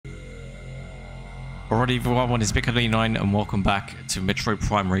Alright everyone, my name is Big9 and welcome back to Metroid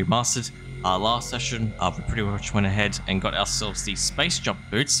Prime Remastered. Last session, we pretty much went ahead and got ourselves the space jump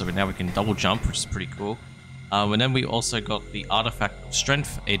boots, so now we can double jump, which is pretty cool. And then we also got the artifact of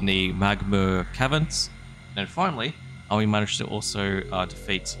strength in the magma caverns. And finally, we managed to also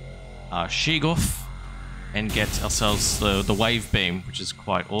defeat Sheegoth and get ourselves the wave beam, which is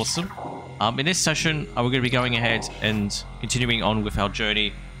quite awesome. In this session, we're going to be going ahead and continuing on with our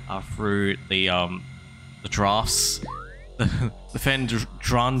journey through the drafts, the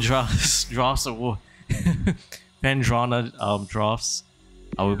Phandrana drafts, or Phandrana drafts.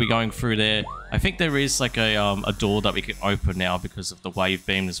 We'll be going through there. I think there is like a door that we can open now because of the wave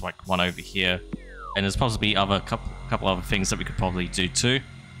beam. There's like one over here, and there's possibly couple other things that we could probably do too.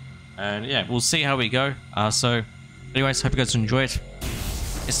 And yeah, we'll see how we go. So, anyways, hope you guys enjoy it.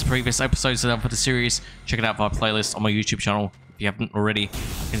 It's the previous episodes that I've for the series. Check it out via playlist on my YouTube channel. If you haven't already,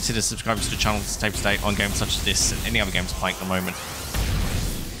 consider subscribing to the channel to stay up to date on games such as this and any other games I'm playing at the moment.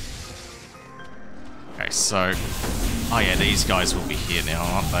 Okay, so... oh yeah, these guys will be here now,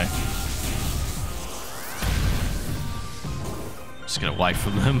 aren't they? Just get away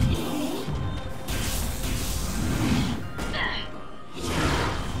from them.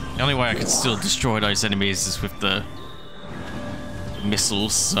 The only way I can still destroy those enemies is with the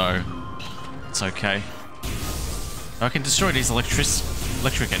missiles, so it's okay. I can destroy these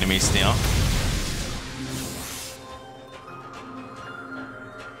electric enemies now.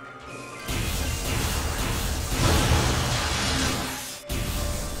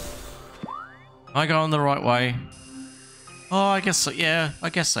 Am I going the right way? Oh, I guess so. Yeah,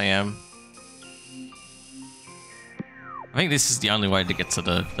 I guess I am. I think this is the only way to get to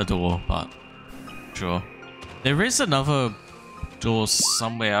the door, but sure. There is another door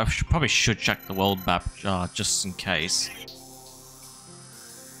somewhere. I probably should check the world map just in case.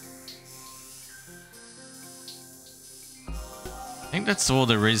 I think that's all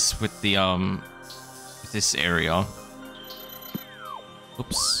there is with the with this area.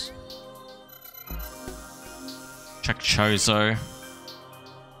 Oops. Check Chozo.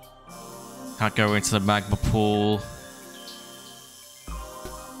 Can't go into the magma pool.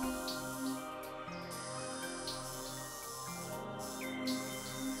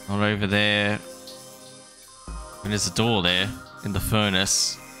 Not over there. And there's a door there in the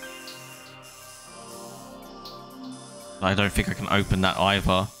furnace. I don't think I can open that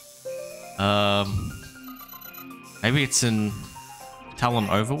either. Maybe it's in Talon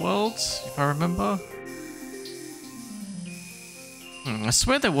Overworld, if I remember. I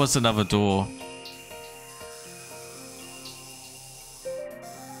swear there was another door.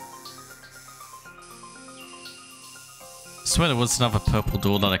 I swear there was another purple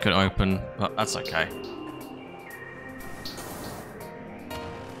door that I could open, but that's okay.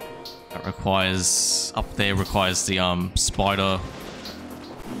 That requires... up there requires the spider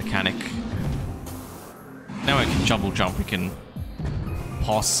mechanic. Now we can double jump, we can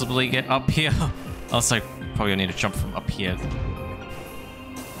possibly get up here. Also, probably need to jump from up here.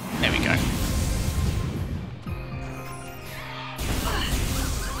 There we go.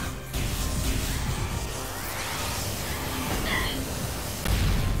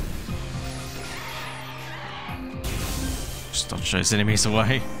 Dodge those enemies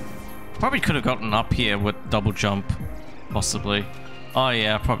away. Probably could have gotten up here with double jump, possibly. Oh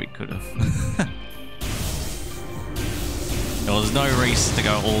yeah, I probably could have. There was no reason to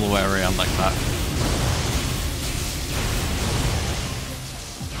go all the way around like that.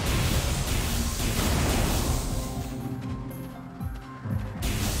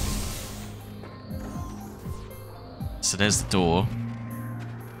 So there's the door.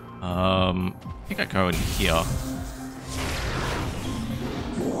 I think I go in here.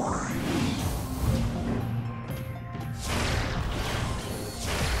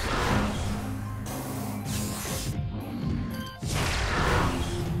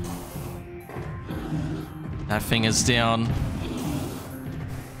 That thing is down.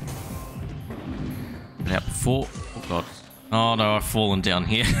 Out before. Oh god. Oh no, I've fallen down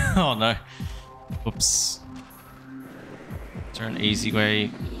here. Oh no. Oops. Is there an easy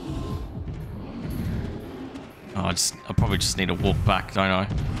way? Oh, I probably just need to walk back, don't I?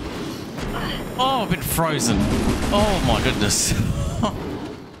 Oh, I've been frozen. Oh my goodness.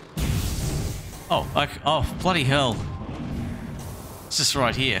 Oh, bloody hell. It's just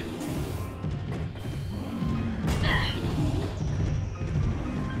right here.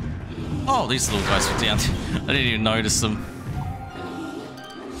 Oh, these little guys were down. I didn't even notice them.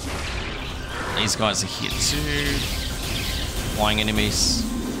 These guys are here too. Flying enemies.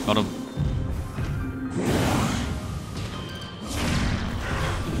 Got them.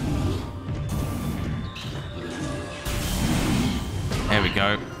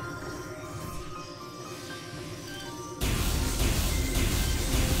 go.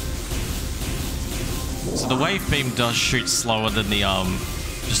 So the wave beam does shoot slower than the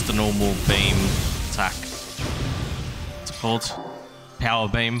just the normal beam attack. What's it called? Power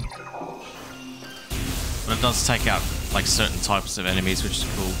beam. But it does take out like certain types of enemies, which is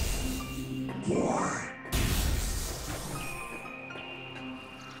cool.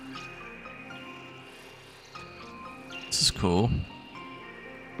 This is cool.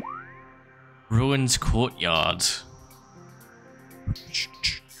 Ruined courtyard.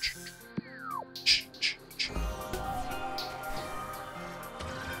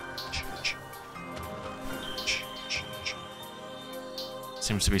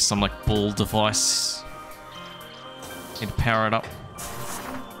 Seems to be some like ball device. Need to power it up.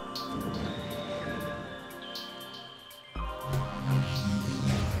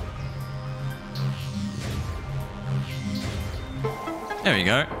 There we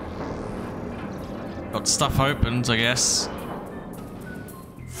go. Got stuff opened, I guess.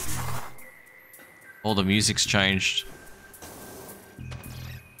 All the music's changed.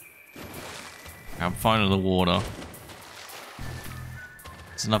 I'm finding the water.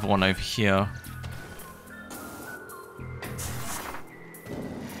 There's another one over here.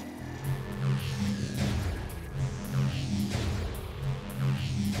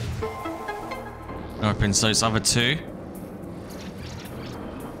 Opens those other two.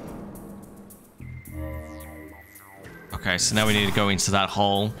 Okay, so now we need to go into that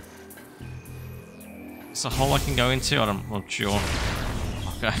hole. Is a hole I can go into? I'm not sure.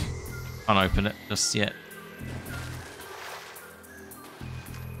 Okay. Can't open it just yet.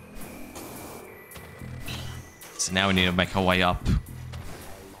 So now we need to make our way up.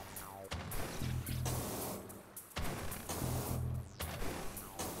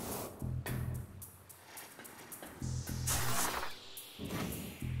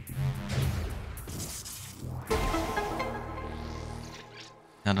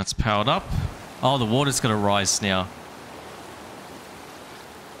 And that's powered up. Oh, the water's gonna rise now.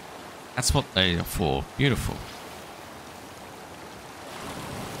 That's what they are for. Beautiful.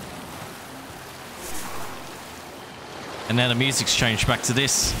 And now the music's changed back to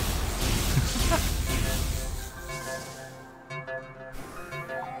this.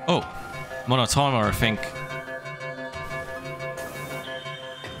 Oh, I'm on a timer, I think.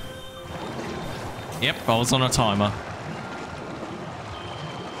 Yep, I was on a timer.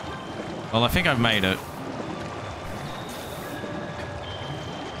 Well, I think I've made it.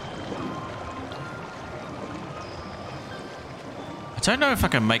 I don't know if I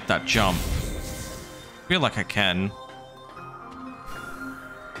can make that jump. I feel like I can.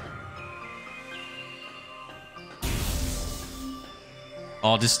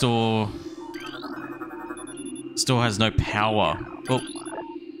 Oh, this door has no power. Oh,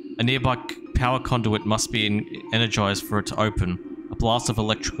 a nearby power conduit must be energized for it to open. A blast of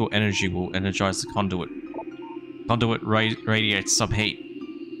electrical energy will energize the conduit. Conduit radiates some heat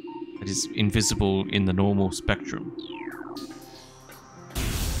that is invisible in the normal spectrum.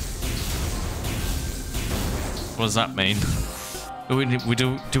 What does that mean?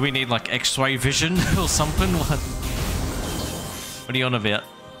 Do we need like X-ray vision or something? What are you on about?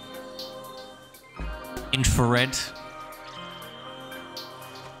 Infrared?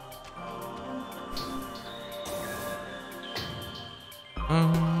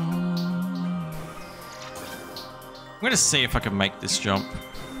 I'm gonna see if I can make this jump.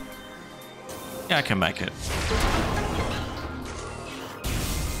 Yeah, I can make it.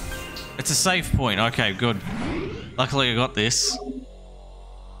 It's a save point. Okay, good. Luckily I got this.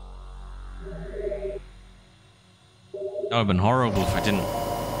 That would have been horrible if I didn't.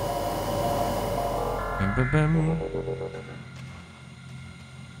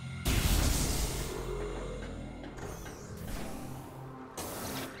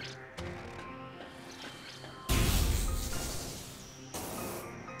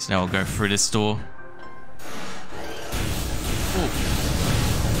 So now we'll go through this door. Ooh.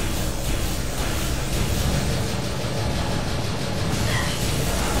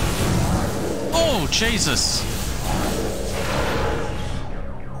 Oh, Jesus!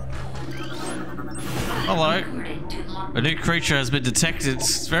 Hello. A new creature has been detected.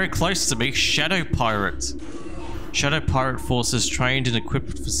 It's very close to me. Shadow Pirate. Shadow Pirate forces trained and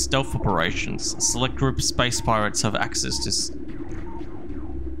equipped for stealth operations. A select group of space pirates have access to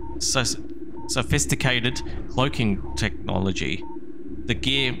sophisticated cloaking technology.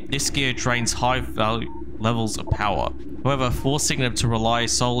 This gear drains high levels of power. However, forcing them to rely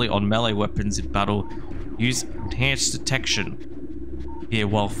solely on melee weapons in battle, use enhanced detection here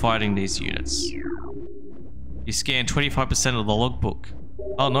while fighting these units. You scan 25% of the logbook.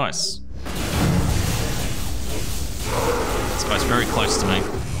 Oh, nice. This guy's very close to me.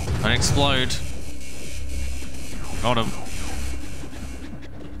 Don't explode. Got him.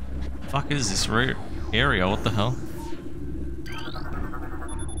 Fuck is this area? What the hell?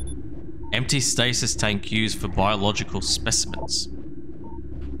 Empty stasis tank used for biological specimens.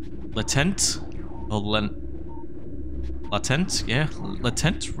 Latent? Or latent? Yeah.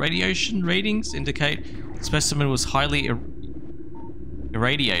 Latent radiation readings indicate specimen was highly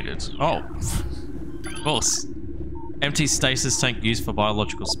irradiated. Oh. Of course. Empty stasis tank used for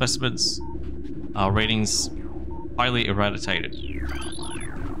biological specimens. Readings highly irradiated.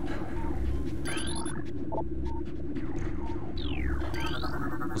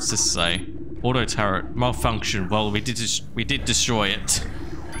 What's this say? Auto turret malfunction. Well, we did destroy it.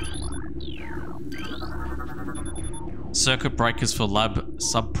 Circuit breakers for lab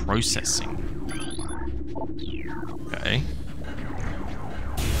sub-processing. Okay.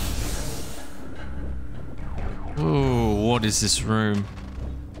 Ooh, what is this room?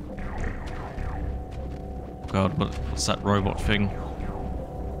 God, what's that robot thing?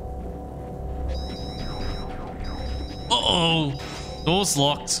 Uh-oh! Door's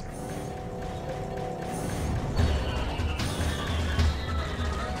locked.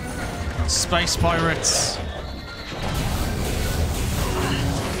 Space pirates.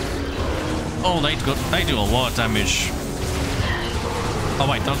 Oh, they do a lot of damage. Oh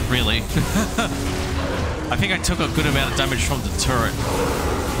wait, not really. I think I took a good amount of damage from the turret.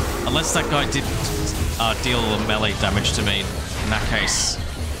 Unless that guy did deal melee damage to me in that case.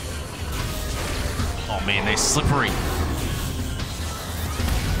 Oh man, they're slippery.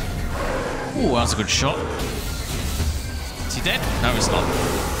 Ooh, that was a good shot. Is he dead? No, he's not.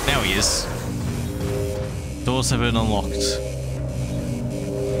 Now he is. Doors have been unlocked.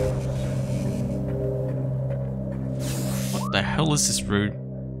 What the hell is this room?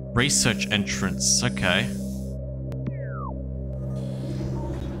 Research entrance. Okay.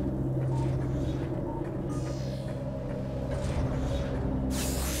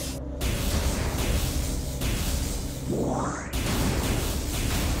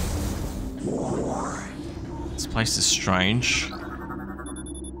 This place is strange.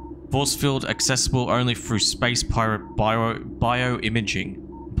 Force field accessible only through space pirate bioimaging.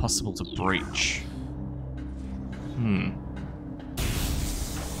 Impossible to breach.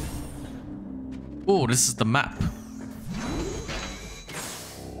 Oh, this is the map.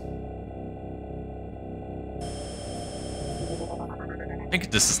 I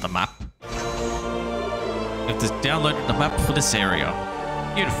think this is the map. I've just downloaded the map for this area.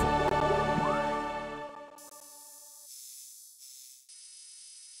 Beautiful.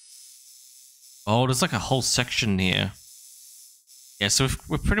 Oh, there's like a whole section here. Yeah, so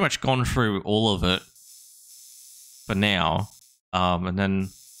we've pretty much gone through all of it for now. And then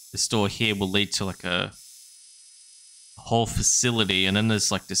this door here will lead to like a whole facility, and then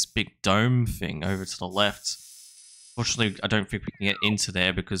there's like this big dome thing over to the left. Fortunately, I don't think we can get into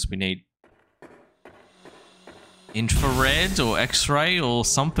there because we need infrared or X-ray or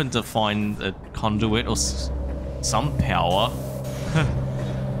something to find a conduit or some power.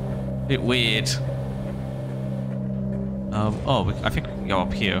 Bit weird. Oh, I think we can go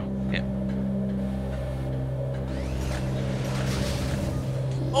up here. Yeah.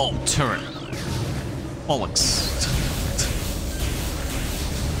 Oh, turret. Bollocks.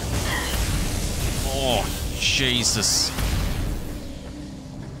 Oh, Jesus.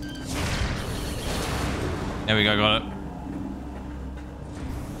 There we go, got it.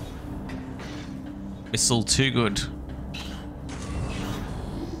 Missile too good.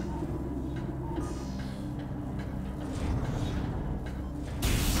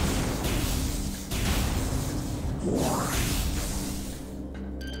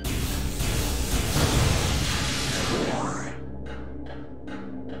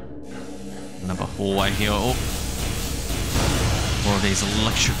 Another hallway here. Oh, more of these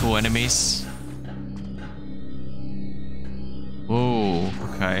electrical enemies. Oh,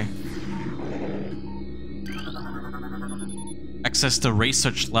 okay. Access to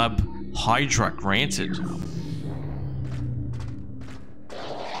research lab Hydra granted.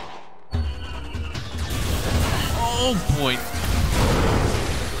 Oh boy.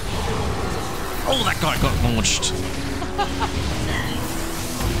 Oh, that guy got launched.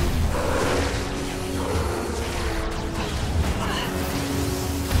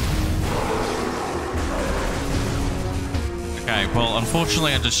 Okay, well,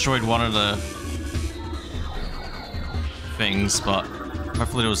 unfortunately I destroyed one of the things, but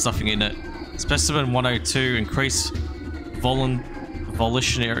hopefully there was nothing in it. Specimen 102, increase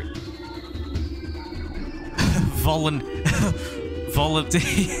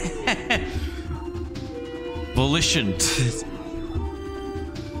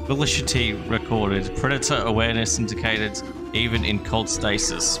Volitionity recorded. Predator awareness indicated even in cold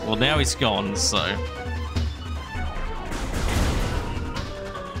stasis. Well, now he's gone, so...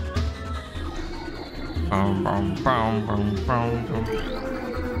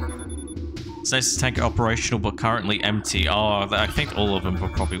 Stasis tank operational but currently empty. Oh, I think all of them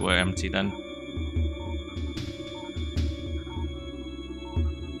probably were empty then.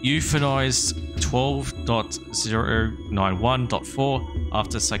 Euthanized 12.091.4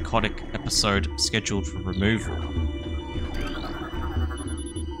 after psychotic episode scheduled for removal.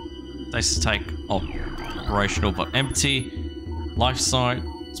 Stasis tank operational but empty. Life sign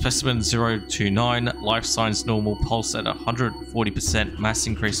specimen 029. Life signs normal. Pulse at 140%. Mass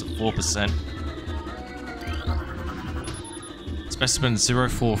increase of 4%. Specimen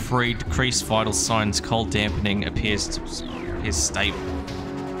 043. Decreased vital signs. Cold dampening appears stable.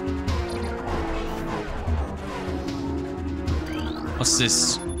 What's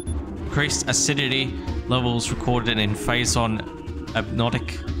this? Increased acidity levels recorded in Phazon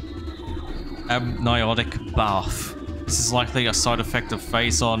amniotic bath. This is likely a side effect of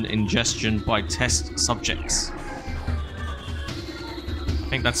Phazon ingestion by test subjects. I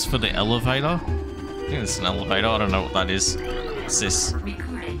think that's for the elevator. I think it's an elevator. I don't know what that is. What's this?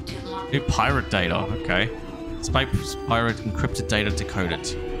 New pirate data. Okay. Space pirate encrypted data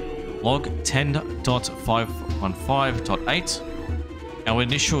decoded. Log 10.515.8. Our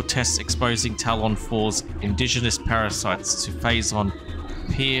initial tests exposing Talon 4's indigenous parasites to Phazon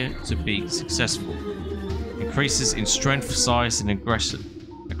appear to be successful. Increases in strength, size, and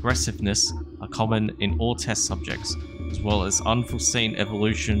aggressiveness are common in all test subjects, as well as unforeseen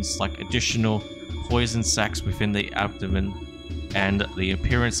evolutions like additional poison sacs within the abdomen and the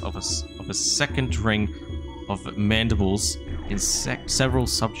appearance of a second ring of mandibles in several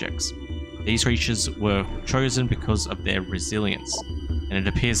subjects. These creatures were chosen because of their resilience, and it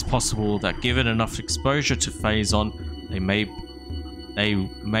appears possible that given enough exposure to Phazon, they may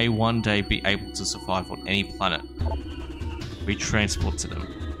one day be able to survive on any planet we transport to them.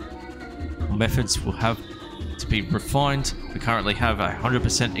 Methods will have to be refined. We currently have a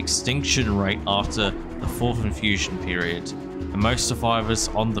 100% extinction rate after the 4th infusion period, and most survivors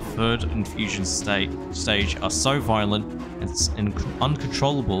on the 3rd infusion stage are so violent and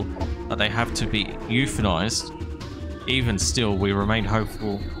uncontrollable that they have to be euthanized. Even still, we remain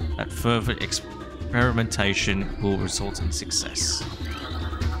hopeful that further experimentation will result in success.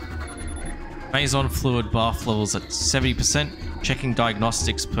 Phazon fluid bath levels at 70%. Checking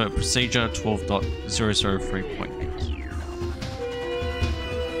diagnostics per procedure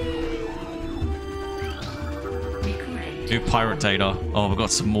 12.003.8. New pirate data. Oh, we've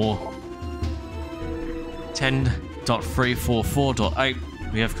got some more. 10.344.8.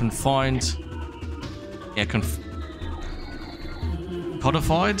 We have confined. Yeah,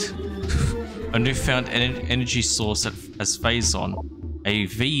 codified a newfound energy source as Phazon, a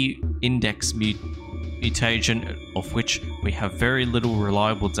V-index mutation of which we have very little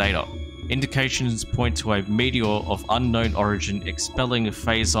reliable data. Indications point to a meteor of unknown origin expelling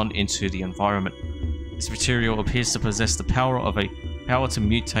Phazon into the environment. This material appears to possess the power to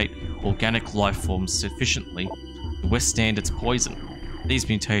mutate organic life forms sufficiently to withstand its poison. These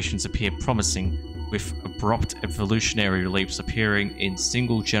mutations appear promising, with abrupt evolutionary leaps appearing in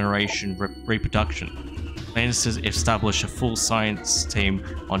single-generation reproduction. Plans to establish a full science team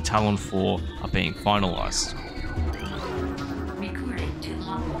on Talon 4 are being finalized.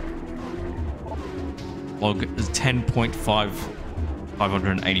 Log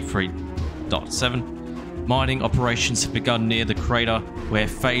 10.583.7. Mining operations have begun near the crater where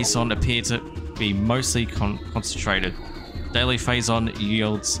Phazon appear to be mostly concentrated. Daily Phazon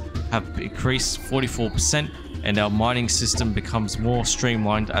yields have increased 44%, and our mining system becomes more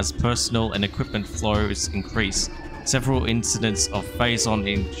streamlined as personnel and equipment flows increase. Several incidents of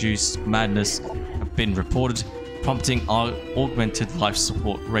Phazon-induced madness have been reported, prompting augmented life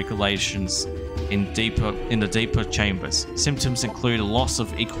support regulations in the deeper chambers. Symptoms include a loss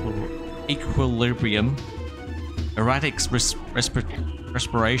of equilibrium, erratic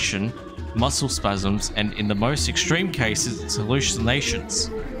respiration, muscle spasms, and in the most extreme cases, hallucinations.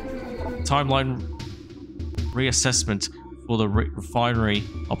 Timeline reassessment for the refinery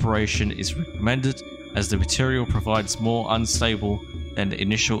operation is recommended as the material provides more unstable than the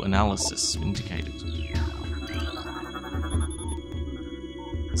initial analysis indicated.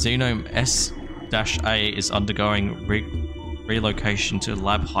 Xenome S-A is undergoing relocation to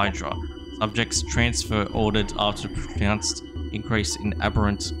Lab Hydra. Subjects transfer ordered after pronounced increase in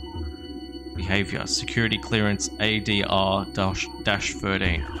aberrant behavior. Security clearance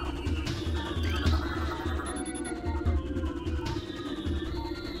ADR-13.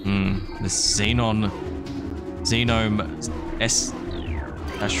 This Xenome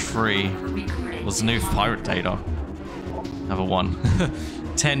S-3 was new pirate data. Another one.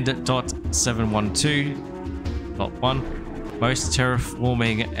 10.712.1. Most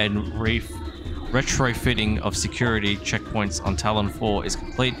terraforming and retrofitting of security checkpoints on Talon 4 is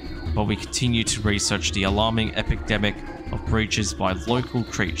complete, but we continue to research the alarming epidemic of breaches by local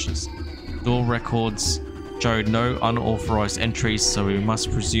creatures. Door records show no unauthorized entries, so we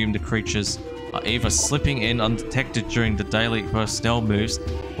must presume the creatures are either slipping in undetected during the daily personnel moves,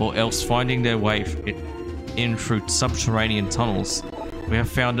 or else finding their way in through subterranean tunnels. We have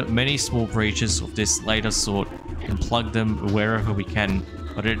found many small breaches of this later sort and plug them wherever we can,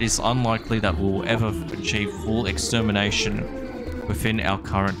 but it is unlikely that we will ever achieve full extermination within our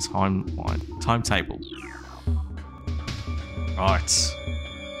current timetable. Right.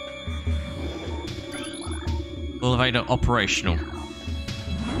 Elevator operational.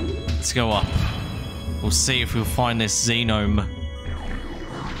 Let's go up. We'll see if we'll find this Xenome.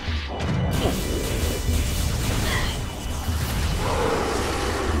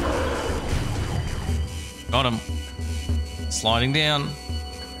 Got him. Sliding down.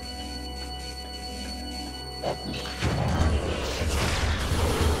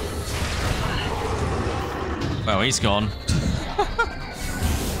 Well, he's gone.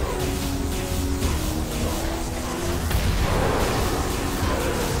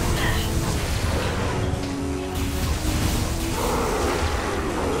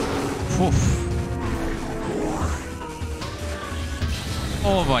 Oof.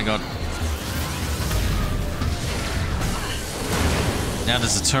 Oh my god. Now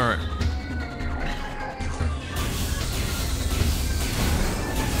there's a turret.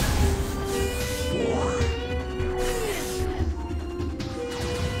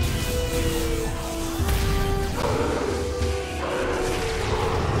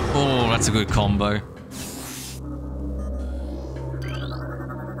 Oh, that's a good combo.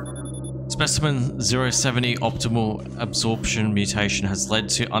 Specimen 070 optimal absorption mutation has led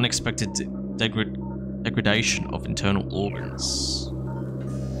to unexpected degradation of internal organs.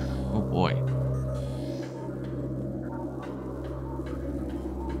 Oh boy.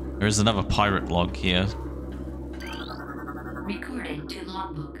 There is another pirate log here. Recording to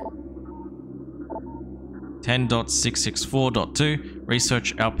logbook. 10.664.2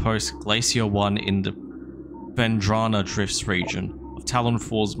 Research Outpost Glacier 1 in the Phandrana Drafts region of Talon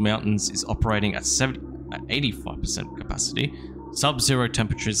 4's mountains is operating at 85% capacity. Sub-zero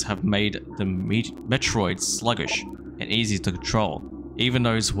temperatures have made the Metroid sluggish and easy to control. Even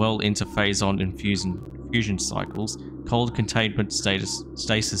those well into phase-on infusion cycles, cold containment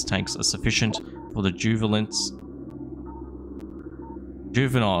stasis tanks are sufficient for the juveniles,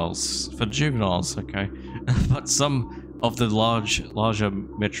 okay. But some of the larger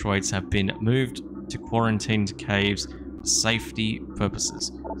Metroids have been moved to quarantined caves for safety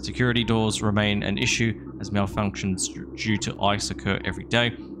purposes. Security doors remain an issue as malfunctions due to ice occur every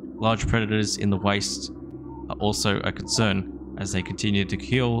day. Large predators in the waste are also a concern as they continue to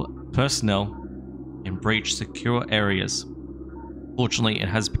kill personnel and breach secure areas. Fortunately, it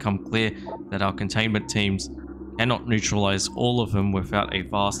has become clear that our containment teams cannot neutralize all of them without a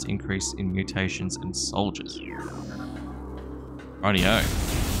vast increase in mutations and soldiers. Rightio.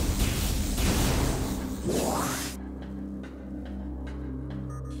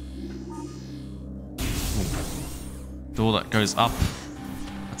 Door that goes up.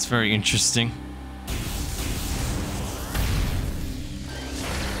 That's very interesting.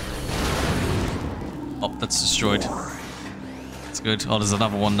 Oh, that's destroyed. That's good. Oh, there's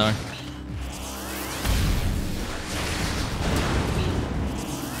another one though.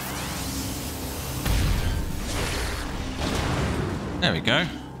 There we go.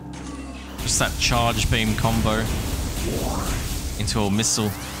 Just that charge beam combo into a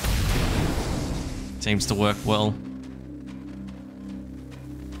missile. Seems to work well.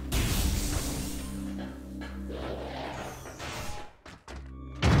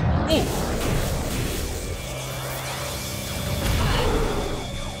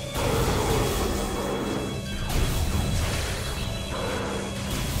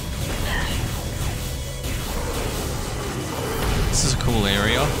 This is a cool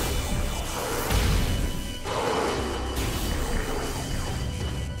area.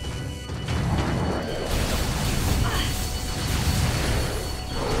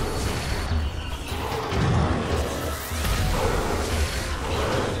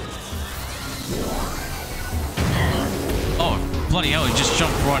 Bloody hell, he just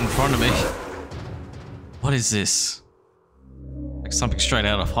jumped right in front of me. What is this? Like something straight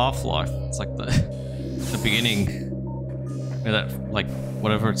out of Half-Life. It's like the beginning where that, like,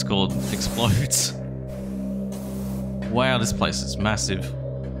 whatever it's called, explodes. Wow, this place is massive.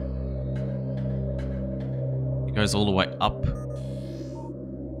 It goes all the way up.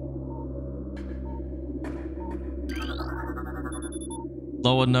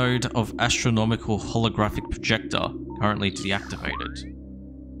 Lower node of astronomical holographic projector currently deactivated.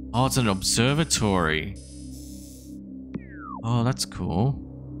 Oh, it's an observatory. Oh, that's cool.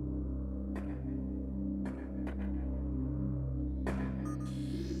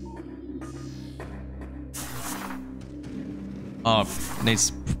 Oh,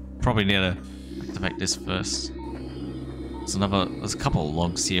 probably need to activate this first. There's a couple of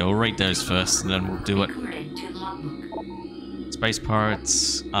logs here. We'll read those first and then we'll do it. Space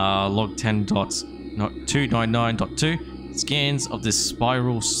Pirates, log 10.299.2. Scans of this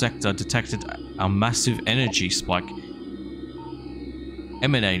spiral sector detected a massive energy spike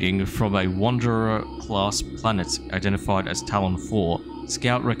emanating from a Wanderer-class planet identified as Talon 4.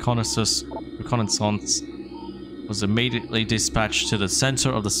 Scout reconnaissance was immediately dispatched to the center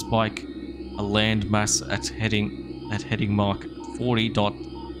of the spike, a land mass at heading mark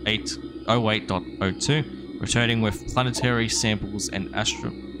 40.08.02, returning with planetary samples and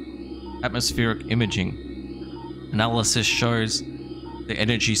atmospheric imaging. Analysis shows the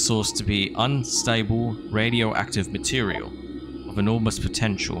energy source to be unstable radioactive material of enormous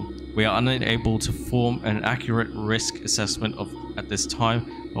potential. We are unable to form an accurate risk assessment at this time,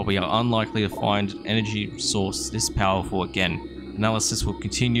 but we are unlikely to find an energy source this powerful again. Analysis will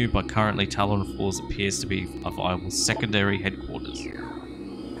continue, but currently Talon 4 appears to be a viable secondary headquarters.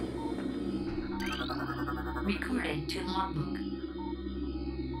 Recorded to logbook.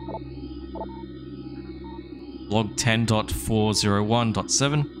 Log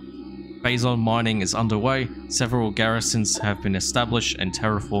 10.401.7. Phazon mining is underway. Several garrisons have been established and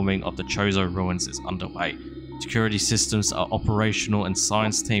terraforming of the Chozo ruins is underway. Security systems are operational and the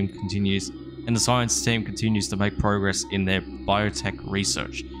science team continues to make progress in their biotech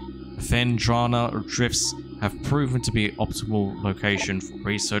research. The Phandrana Drafts have proven to be optimal location for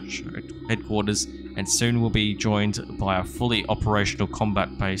research headquarters and soon will be joined by a fully operational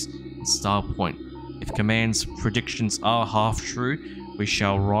combat base in Star Point. If Command's predictions are half true, we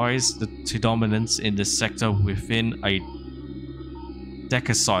shall rise to dominance in this sector within a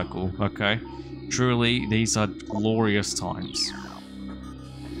decacycle, okay? Truly, these are glorious times.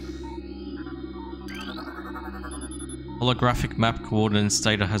 Holographic map coordinates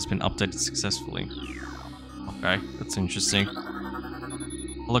data has been updated successfully. Okay, that's interesting.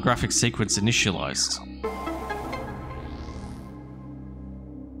 Holographic sequence initialized.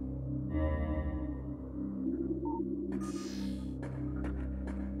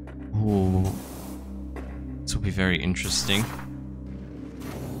 Ooh. This will be very interesting.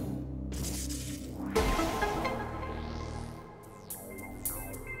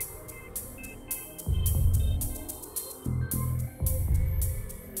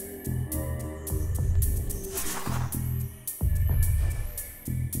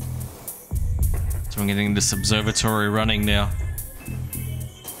 So I'm getting this observatory running now.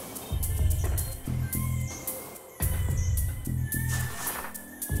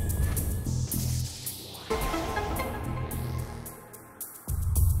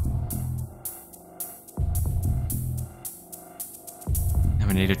 Now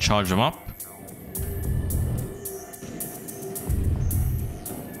we need to charge them up.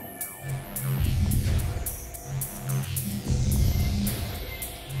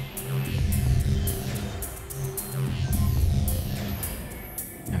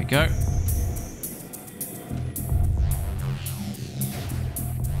 Go.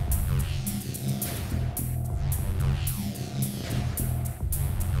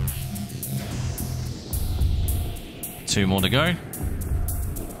 Two more to go.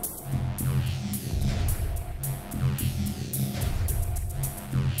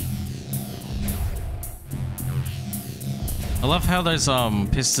 I love how those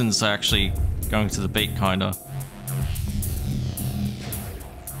pistons are actually going to the beat kinda.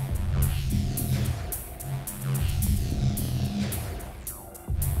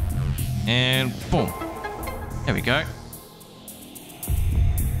 And boom. There we go.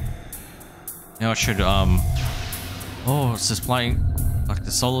 Now it should, oh, it's displaying like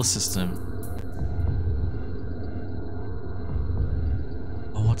the solar system.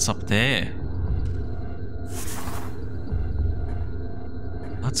 Oh, what's up there?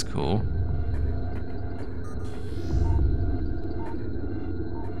 That's cool.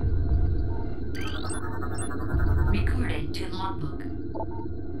 Recorded to logbook.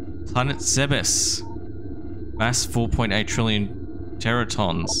 Planet Zebes. Mass 4.8 trillion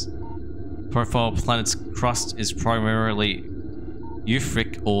teratons. Profile planet's crust is primarily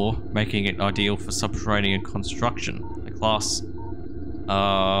euphoric ore, making it ideal for subterranean construction. The class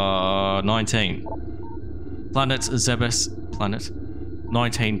 19. Planet Zebes. Planet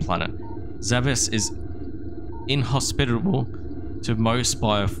 19 planet. Zebes is inhospitable to most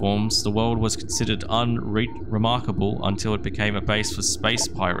bioforms. The world was considered unremarkable until it became a base for space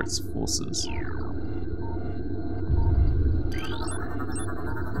pirates forces.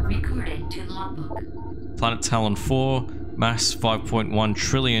 Recorded to logbook. Planet Talon 4, mass 5.1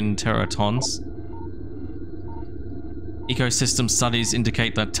 trillion teratons. Ecosystem studies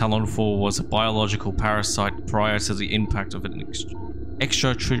indicate that Talon 4 was a biological parasite prior to the impact of an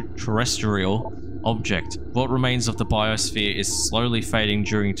extraterrestrial object. What remains of the biosphere is slowly fading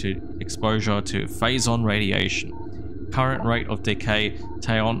due to exposure to phazon radiation. Current rate of decay,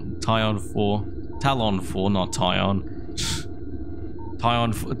 Talon 4, not Tyon.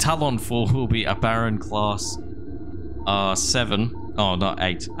 Talon 4 will be a barren class 7, oh not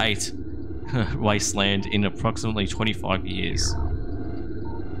 8 wasteland in approximately 25 years.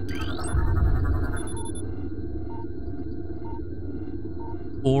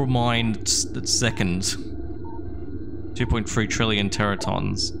 Ore mined second, 2.3 trillion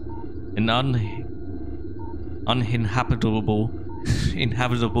teratons. An uninhabitable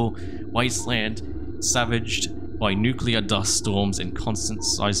wasteland savaged by nuclear dust storms and constant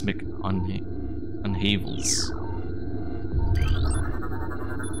seismic upheavals.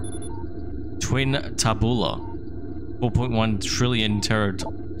 Twin Tabula, 4.1 trillion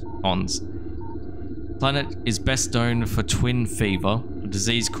teratons. Planet is best known for twin fever, a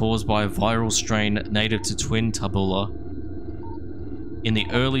disease caused by a viral strain native to Twin Tabula. In the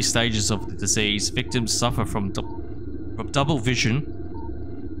early stages of the disease, victims suffer from double vision.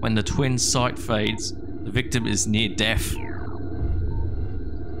 When the twin sight fades, the victim is near death.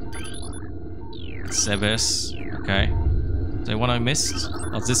 Zebes. Okay. So one I missed?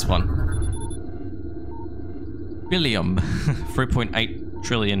 Oh, this one. Billium. 3.8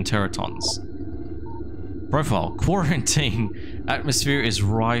 trillion teratons. Profile. Quarantine. Atmosphere is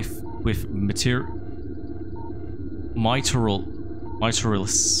rife with Mitrilus,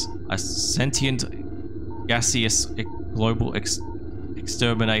 a sentient gaseous global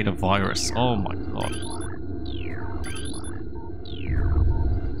exterminator virus. Oh my god.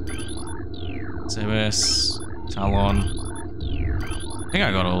 Zebes, Talon. I think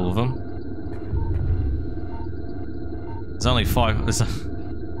I got all of them. There's only 5.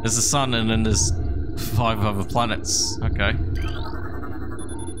 There's the sun and then there's 5 other planets. Okay.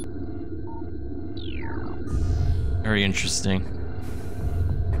 Very interesting.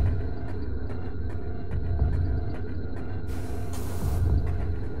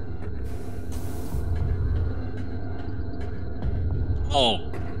 Oh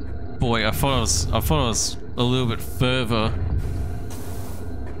boy, I thought I was a little bit further.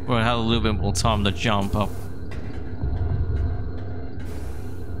 Or I had a little bit more time to jump up.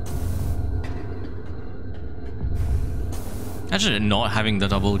 Imagine not having the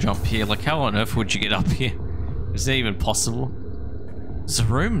double jump here. Like, how on earth would you get up here? Is that even possible? There's a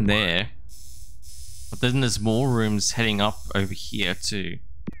room there. But then there's more rooms heading up over here too.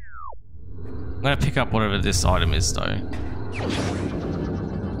 I'm gonna pick up whatever this item is though.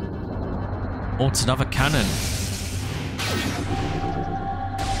 Oh, it's another cannon.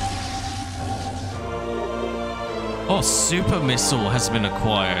 Oh, super missile has been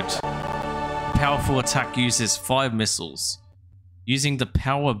acquired. Powerful attack uses 5 missiles. Using the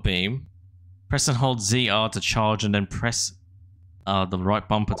power beam, press and hold ZR to charge and then press the right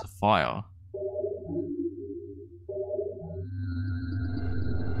bumper to fire.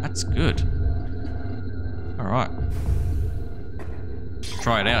 That's good. Alright.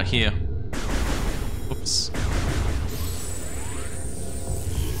 Try it out here. Oops.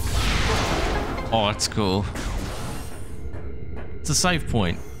 Oh, that's cool. It's a save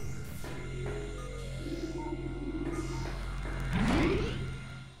point.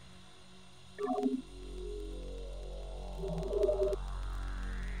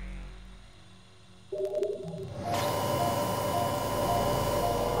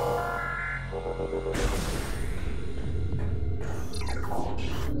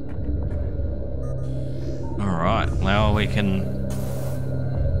 Alright, now we can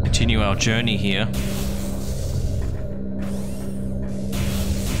continue our journey here.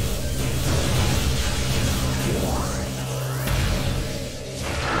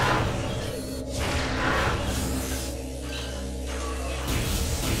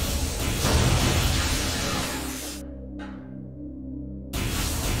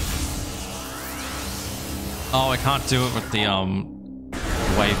 Oh, I can't do it with the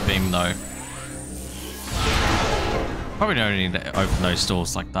wave beam though. Probably don't need to open those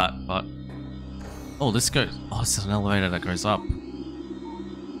doors like that, but oh, this goes. Oh, it's an elevator that goes up.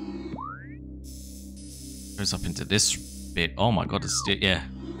 Goes up into this bit. Oh my god, it's still yeah.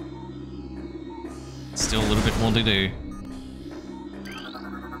 Still a little bit more to do.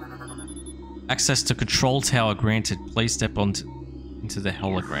 Access to control tower granted. Please step into the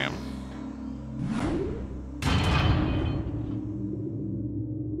hologram.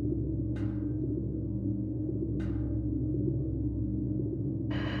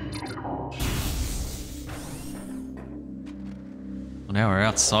 Well, now we're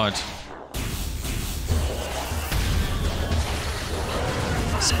outside.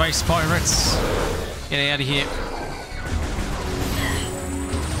 Space pirates! Get out of here.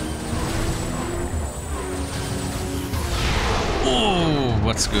 Oh,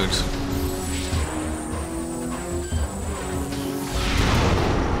 what's good?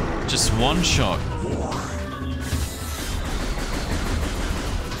 Just one shot.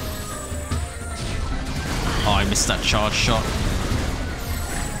 Oh, I missed that charge shot.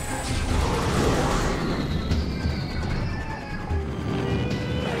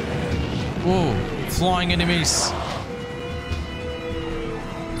 Whoa, flying enemies.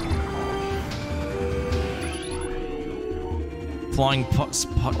 Flying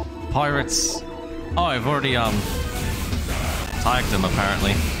pirates. Oh, I've already tagged them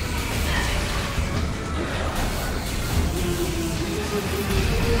apparently.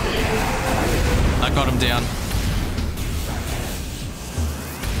 I got him down.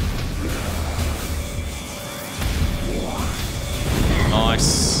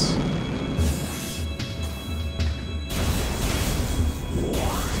 Nice.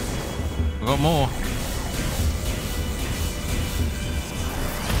 We got more.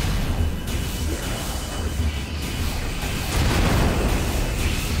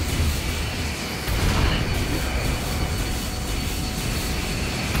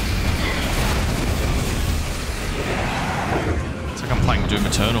 It's like I'm playing Doom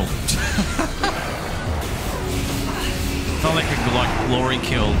Eternal. Felt like a glory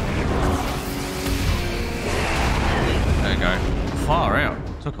kill. There you go. Far out.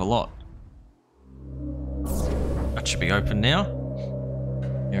 Took a lot. That should be open now.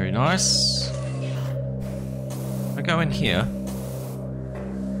 Very nice. If I go in here.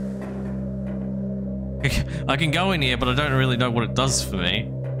 I can go in here, but I don't really know what it does for me.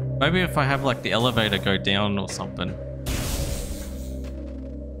 Maybe if I have like the elevator go down or something.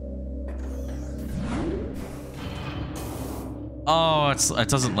 Oh, it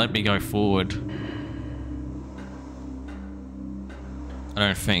doesn't let me go forward. I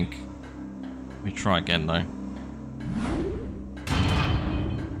don't think. Let me try again though.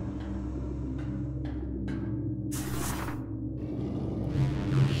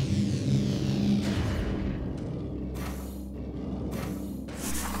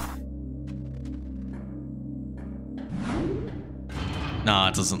 Nah,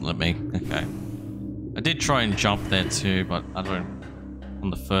 it doesn't let me. Okay. I did try and jump there too, but I don't... on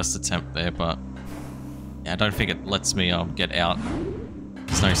the first attempt there, but... yeah, I don't think it lets me get out.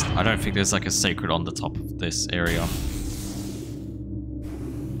 There's no... I don't think there's like a secret on the top of this area.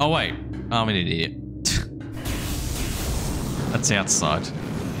 Oh wait, I'm an idiot. That's outside.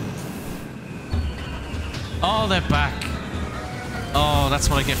 Oh, they're back. Oh, that's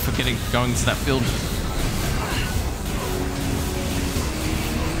what I get for going to that building.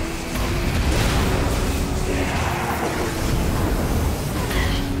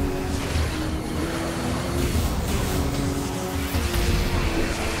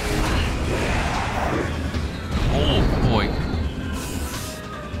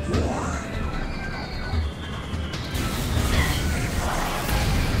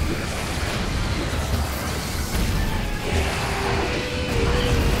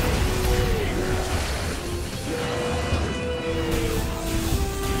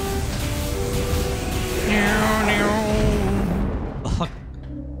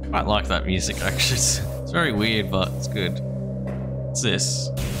 I like that music actually. It's very weird, but it's good. What's this?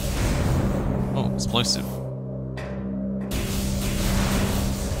 Oh, explosive.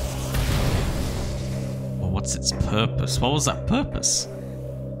 Well, what's its purpose? What was that purpose?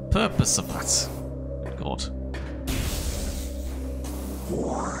 Purpose of that? Good God.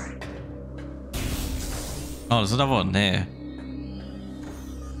 Oh, there's another one there.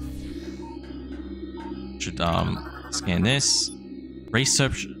 Should scan this.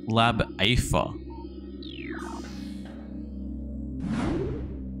 Research Lab AFA.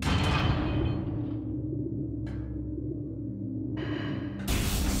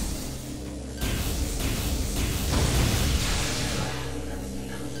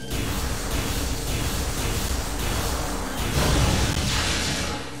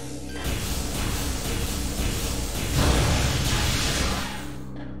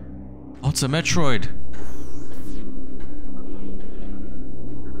 it's a Metroid.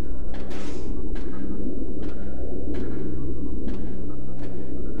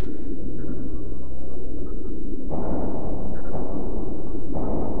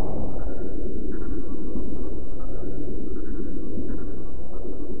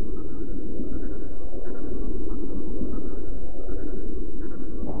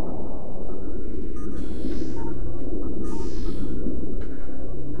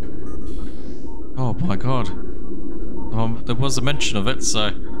 Oh my god. There was a mention of it,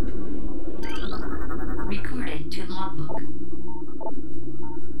 so... Recorded to logbook.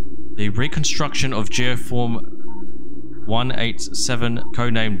 The reconstruction of Geoform 187,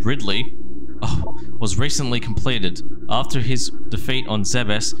 codenamed Ridley, was recently completed. After his defeat on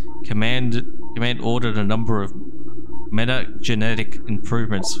Zebes, Command ordered a number of metagenetic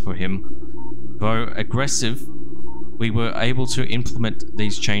improvements for him. Though aggressive, we were able to implement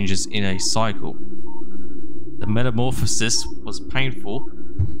these changes in a cycle. The metamorphosis was painful.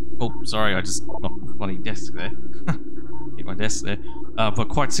 Oh, sorry, I just knocked my bloody desk there. Hit my desk there. But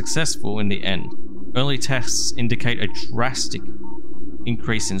quite successful in the end. Early tests indicate a drastic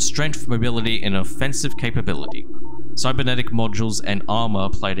increase in strength, mobility, and offensive capability. Cybernetic modules and armor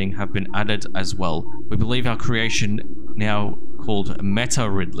plating have been added as well. We believe our creation, now called Meta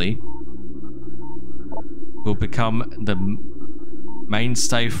Ridley, will become the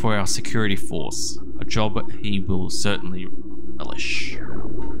mainstay for our security force. A job he will certainly relish.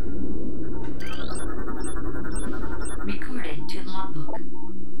 Recorded to logbook.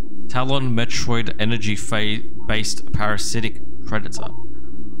 Talon Metroid energy-based parasitic predator.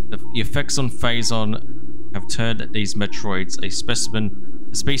 The effects on Phazon have turned these Metroids, a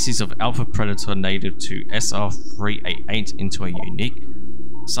species of alpha predator native to SR388, into a unique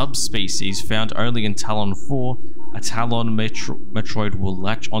subspecies found only in Talon 4. A Talon Metroid will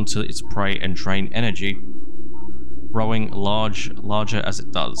latch onto its prey and drain energy, growing larger as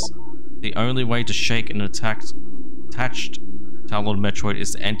it does. The only way to shake an attached Talon Metroid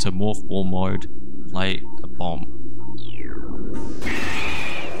is to enter Morph Ball mode, play a bomb.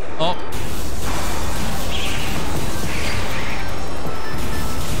 Oh!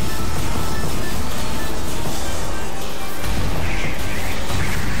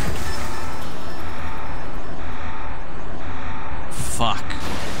 Fuck.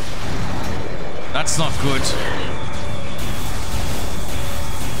 That's not good.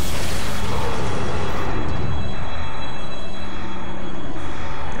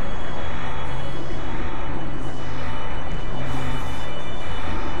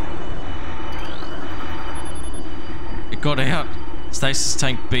 It got out. Stasis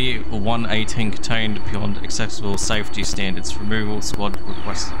tank B118 contained beyond acceptable safety standards. Removal squad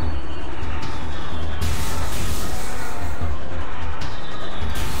requested.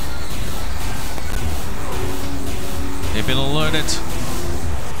 They've been alerted.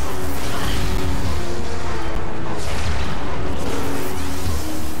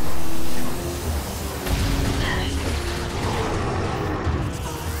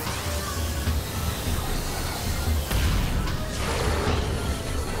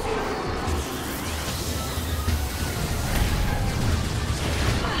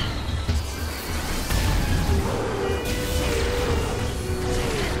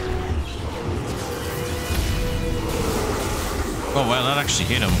 Oh wow, that actually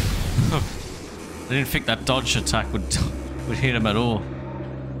hit him. I didn't think that dodge attack would hit him at all.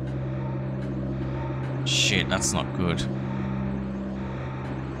 Shit, that's not good.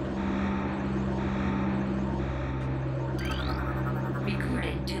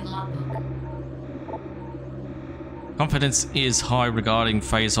 Recorded to logbook. Confidence is high regarding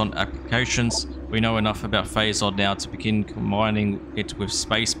Phazon applications. We know enough about Phazon now to begin combining it with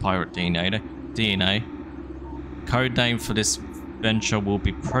space pirate DNA. Code name for this venture will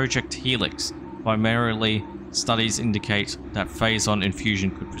be Project Helix. Primarily, studies indicate that Phazon infusion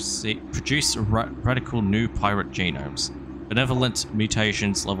could produce radical new pirate genomes. Benevolent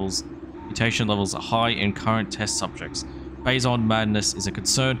mutation levels are high in current test subjects. Phazon madness is a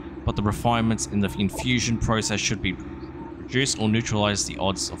concern, but the refinements in the infusion process should be reduced or neutralize the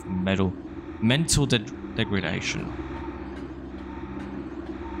odds of mental degradation.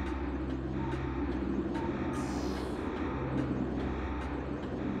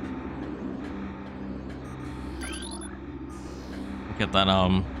 Get that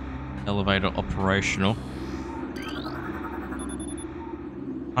elevator operational.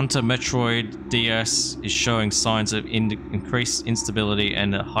 Hunter Metroid DS is showing signs of increased instability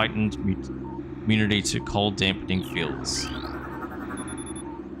and a heightened immunity to cold dampening fields.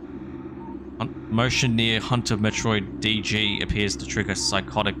 Motion near Hunter Metroid DG appears to trigger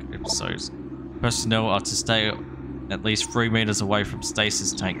psychotic episodes. Personnel are to stay at least 3 meters away from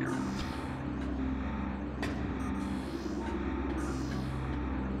stasis tank.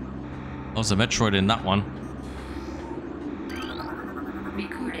 There was a Metroid in that one.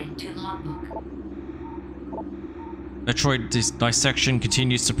 Recording to logbook. Metroid dissection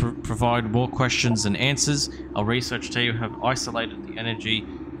continues to provide more questions than answers. Our research team have isolated the energy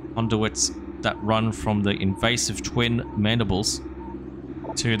conduits that run from the invasive twin mandibles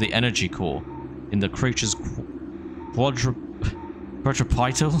to the energy core in the creature's quadrupedal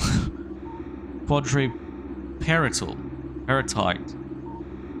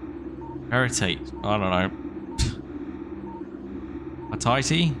parotite, I don't know,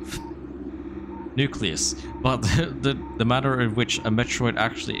 Atite nucleus, but the manner in which a Metroid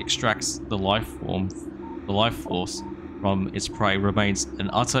actually extracts the life force from its prey remains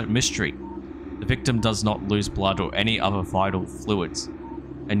an utter mystery. The victim does not lose blood or any other vital fluids,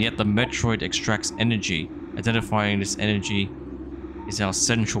 and yet the Metroid extracts energy. Identifying this energy is our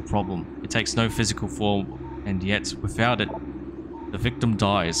central problem. It takes no physical form, and yet without it, the victim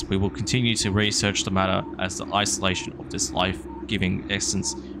dies. We will continue to research the matter, as the isolation of this life-giving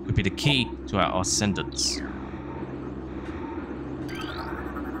essence could be the key to our ascendance.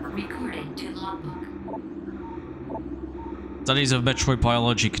 Recording to logbook. Studies of Metroid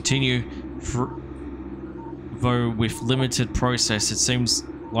biology continue, though with limited process. It seems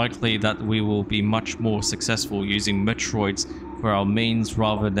likely that we will be much more successful using Metroids for our means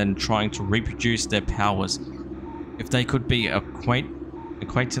rather than trying to reproduce their powers. If they could be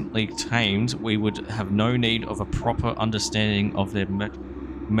acquaintedly tamed, we would have no need of a proper understanding of their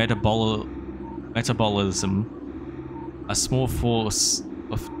metabolism. A small force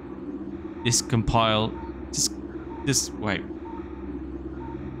of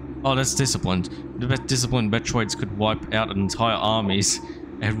disciplined. The disciplined Metroids could wipe out entire armies,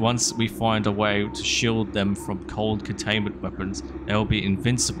 and once we find a way to shield them from cold containment weapons, they will be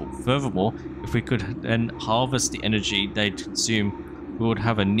invincible. Furthermore, if we could then harvest the energy they consume, we would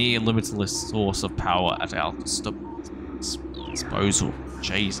have a near limitless source of power at our disposal.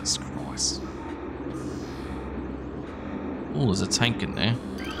 Jesus Christ. Oh, there's a tank in there.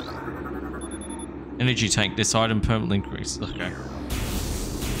 Energy tank. This item permanently increases. Okay.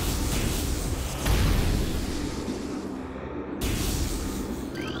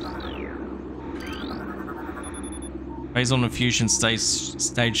 Phazon Infusion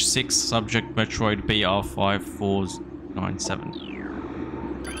Stage 6, Subject Metroid BR5497.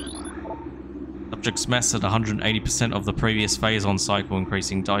 Subject's mass at 180% of the previous Phazon cycle,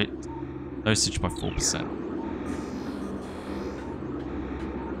 increasing dosage by 4%.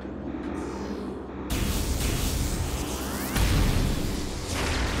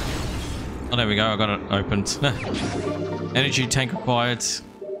 Oh, there we go, I got it opened. Energy tank acquired.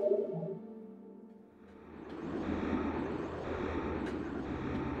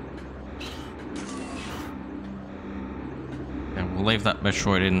 We'll leave that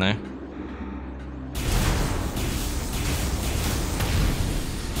Metroid in there.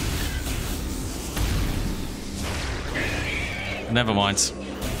 Never mind.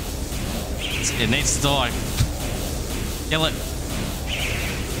 It needs to die. Kill it.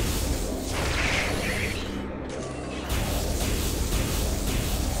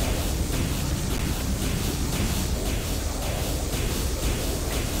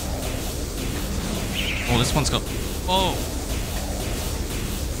 Oh, this one's got... Oh!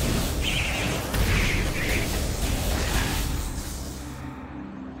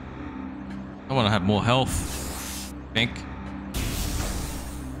 I want to have more health, I think.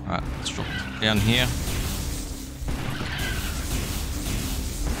 Alright, let's drop down here.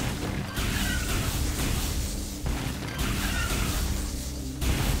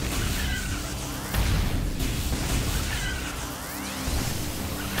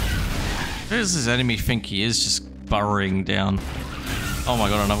 Where does this enemy think he is? Just burrowing down. Oh my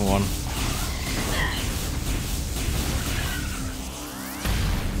god, another one.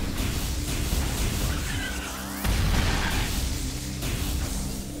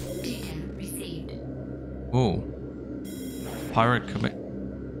 Oh. Pirate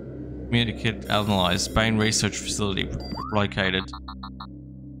communicate analyzed. Bane research facility located.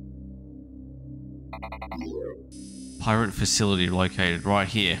 Pirate facility located right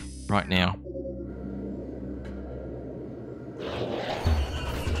here, right now.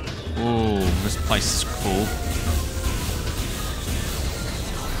 Oh, this place is cool.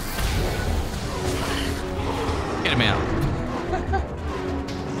 Get him out.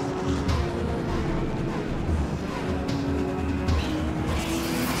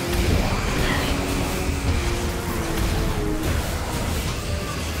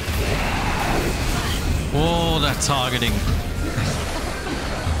 Oh, that targeting.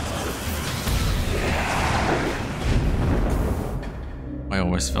 I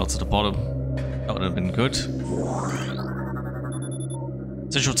almost fell to the bottom. That would have been good.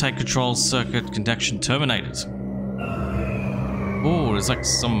 Central tank control circuit connection terminated. Oh, there's like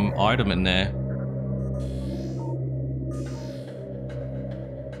some item in there.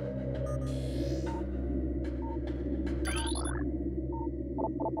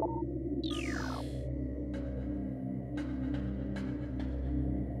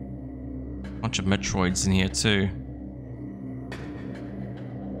 Bunch of Metroids in here too.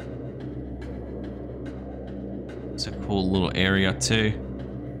 It's a cool little area too.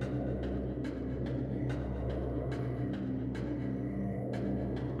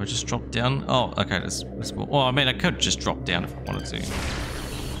 Do I just drop down? Oh, okay, that's cool. Well, I mean, I could just drop down if I wanted to.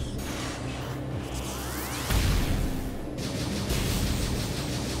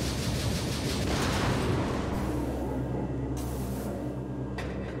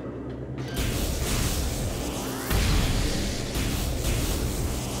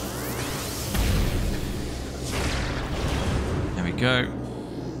 Go.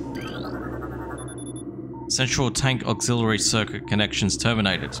 Central tank auxiliary circuit connections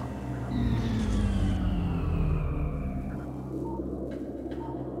terminated.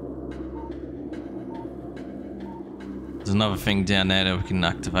 There's another thing down there that we can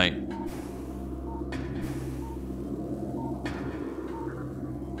activate.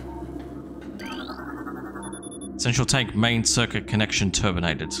 Central tank main circuit connection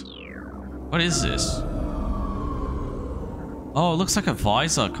terminated. What is this? Oh, it looks like a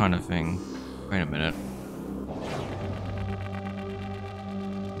visor kind of thing. Wait a minute.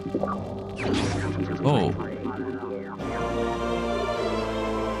 Oh.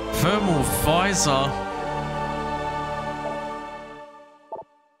 Thermal Visor.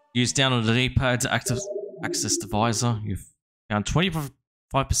 Use down on the D-pad to access the visor. You've found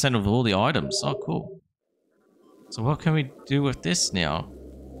 25% of all the items. Oh, cool. So what can we do with this now?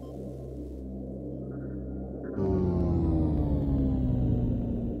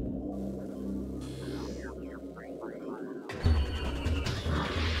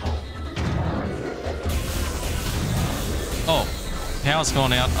 Oh, power's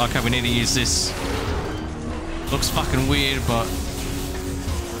gone out. Okay, we need to use this. Looks fucking weird, but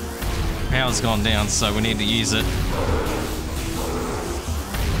power's gone down, so we need to use it.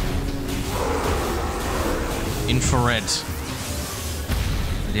 Infrared.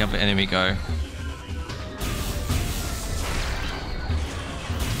 Where'd the other enemy go?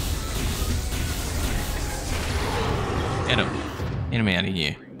 Get him. Get him out of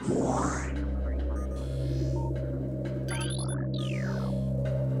here.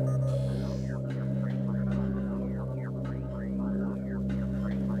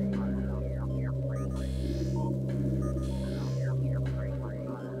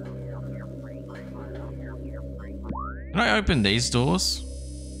 Can I open these doors?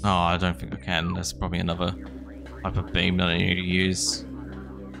 Oh, I don't think I can. There's probably another type of beam that I need to use.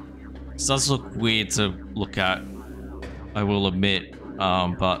 This does look weird to look at, I will admit,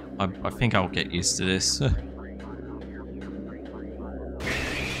 but I think I'll get used to this. Oh,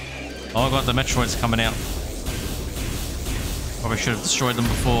 I got the Metroids coming out. Probably should have destroyed them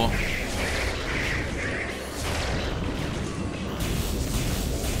before.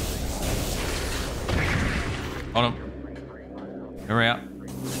 Got him. They're out.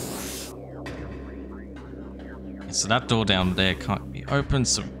 So that door down there can't be opened,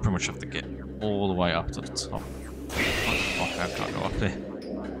 so we pretty much have to get all the way up to the top. Oh, I can't go up there.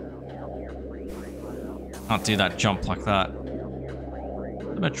 Can't do that jump like that.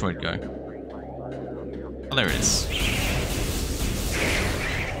 Where'd the Metroid go? Oh, there it is.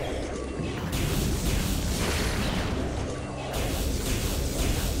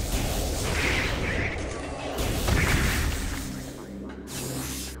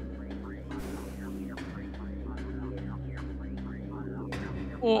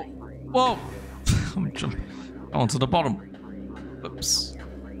 Oh, whoa! I'm jumping onto the bottom. Oops.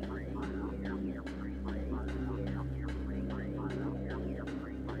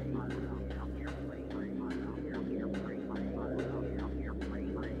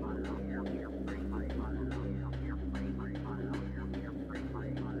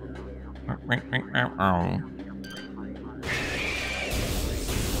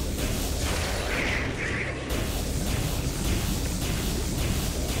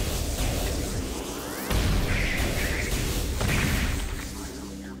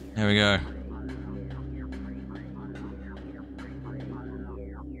 There we go.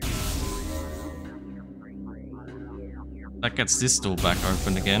 That gets this door back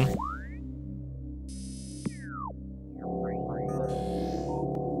open again.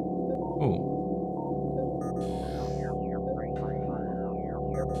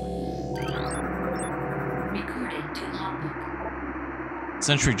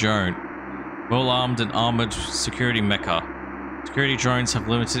 Sentry drone. Well-armed and armored security mecha. Security drones have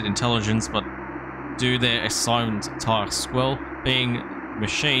limited intelligence but do their assigned tasks well. Being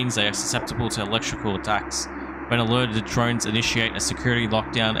machines, they are susceptible to electrical attacks. When alerted, the drones initiate a security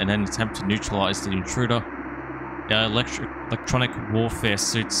lockdown and then attempt to neutralize the intruder. Their electronic warfare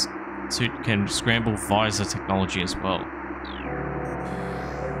suit can scramble visor technology as well.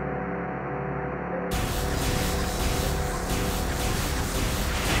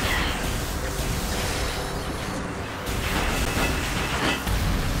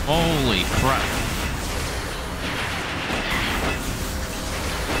 Holy crap.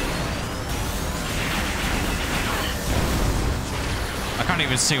 I can't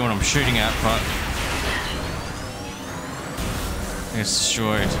even see what I'm shooting at, but it's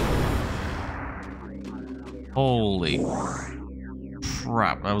destroyed. Holy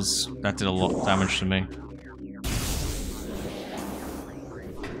crap, that did a lot of damage to me.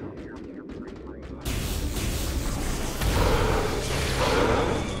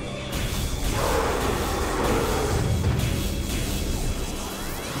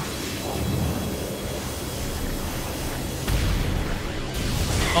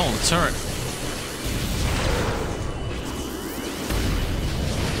 Oh, the turret.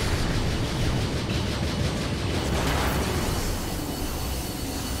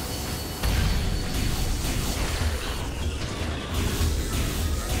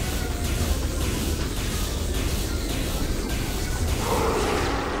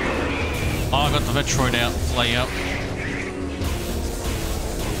 Oh, I got the Metroid out, layout.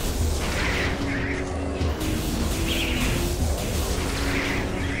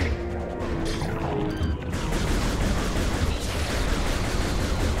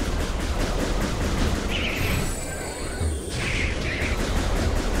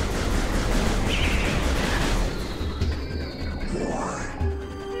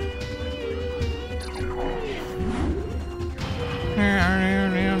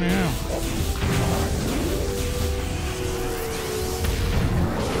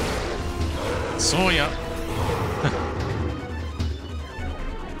 Saw ya.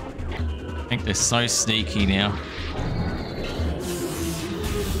 I think they're so sneaky now.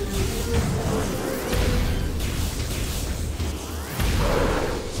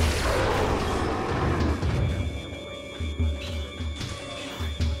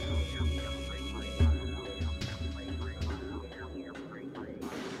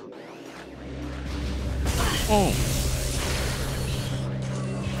 Oh.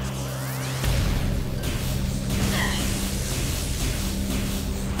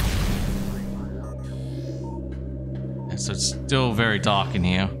 So it's still very dark in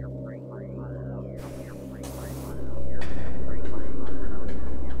here.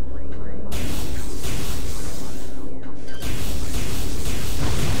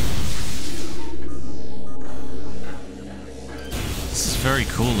 This is very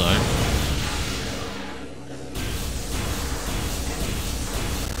cool though.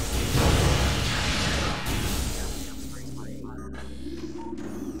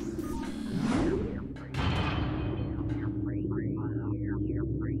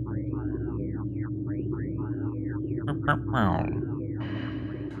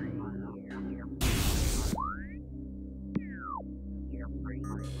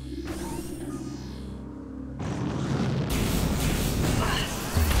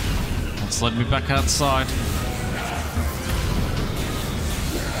 Let's let me back outside.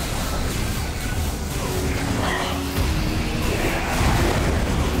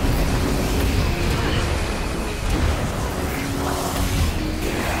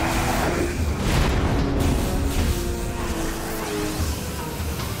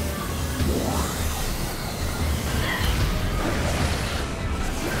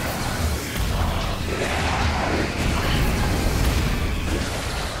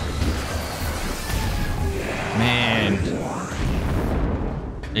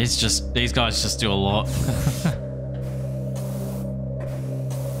 These guys just do a lot.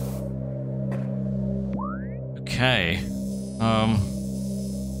 Okay.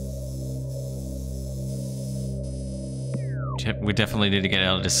 We definitely need to get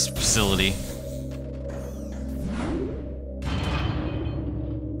out of this facility.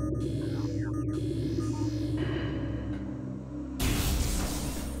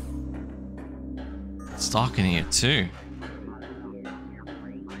 It's dark in here too.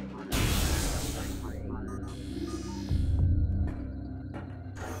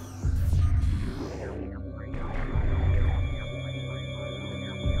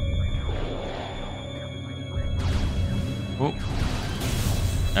 Oh,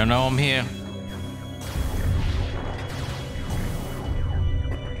 I know I'm here.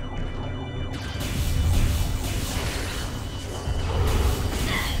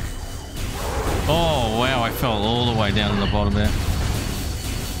 way down in the bottom there.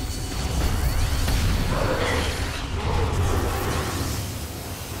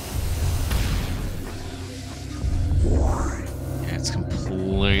 Yeah, it's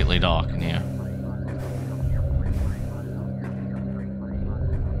completely dark in here.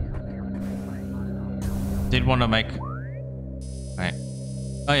 Did want to make... Wait.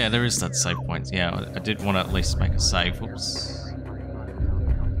 Oh yeah, there is that save point. Yeah, I did want to at least make a save. Whoops.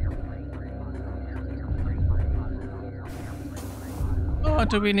 Oh,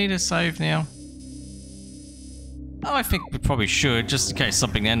 do we need a save now? Oh, I think we probably should, just in case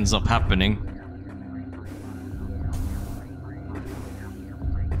something ends up happening.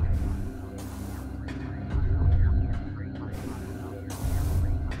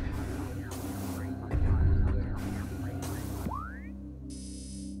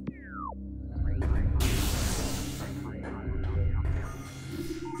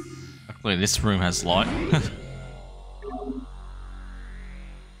 Luckily, this room has light.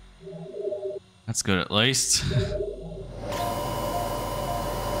 That's good at least.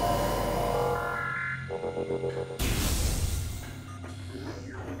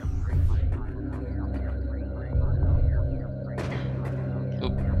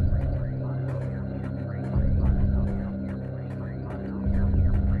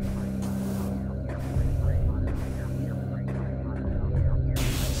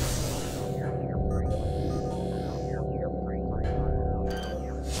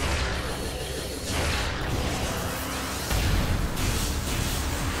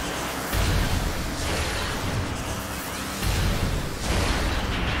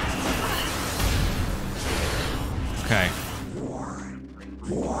 Okay.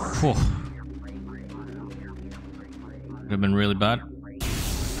 Whew. Could have been really bad.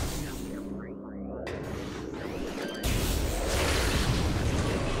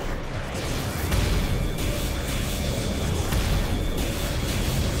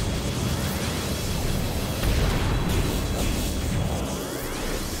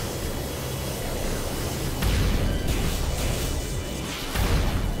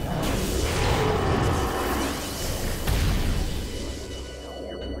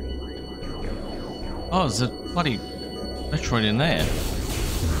 Oh, there's a bloody Metroid in there.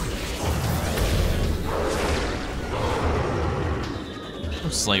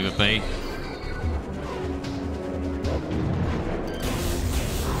 Just leave it be.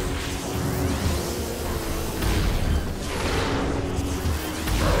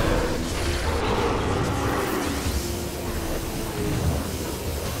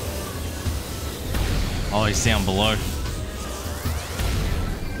 Oh, he's down below.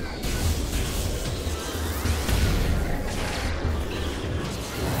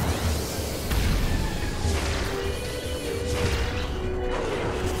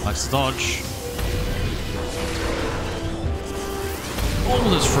 Nice dodge. Oh,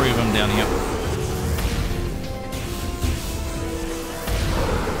 there's 3 of them down here.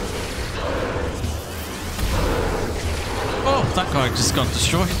 Oh, that guy just got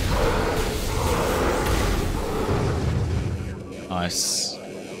destroyed. Nice.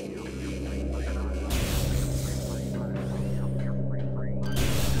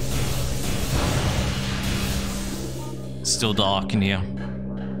 Still dark in here.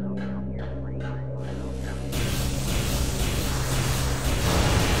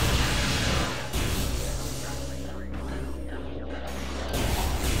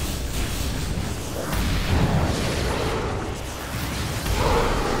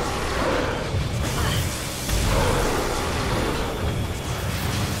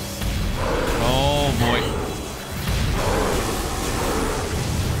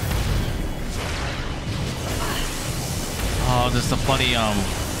 There's the bloody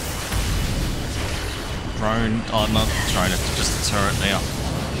drone. Oh, not drone, it's just a turret now.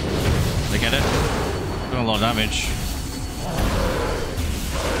 They get it? Doing a lot of damage.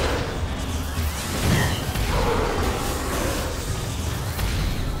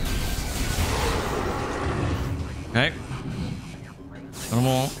 Okay. Got them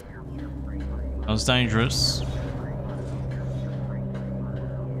all. That was dangerous.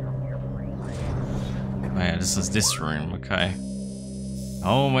 Oh yeah, this is this room, okay.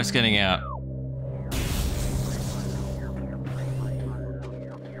 Almost getting out.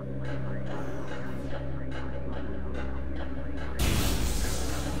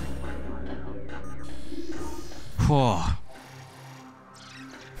 Whew.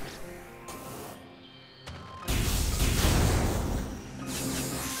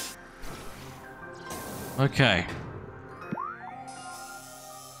 Okay.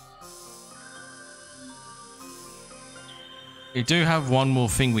 We do have one more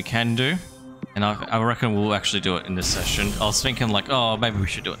thing we can do. And I reckon we'll actually do it in this session. I was thinking like, oh, maybe we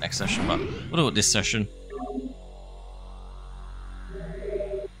should do it next session, but we'll do it this session.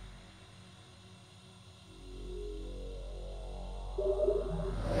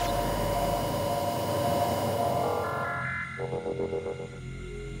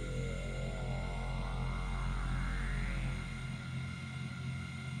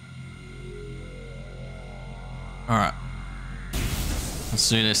 Alright. Let's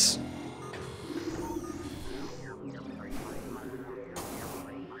do this.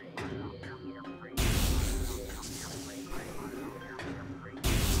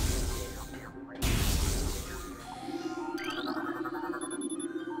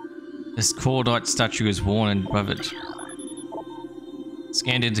 This cordite statue is worn and weathered.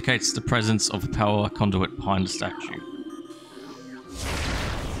 Scan indicates the presence of a power conduit behind the statue.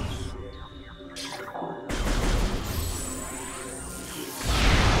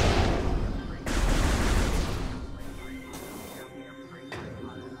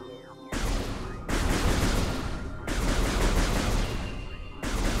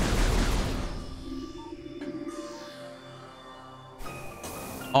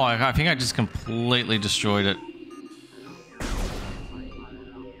 Oh, I think I just completely destroyed it.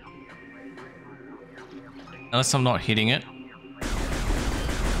 Unless I'm not hitting it.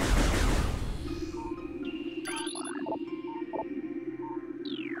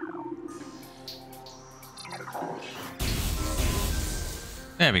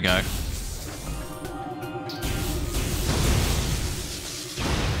 There we go.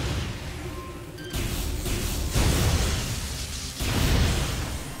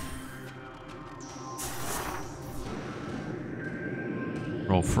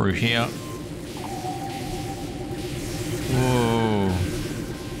 Roll through here. Whoa.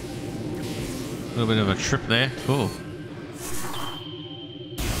 A little bit of a trip there. Cool.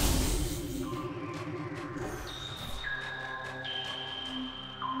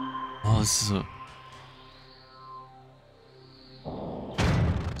 Oh, this is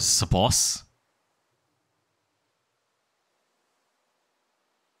a boss.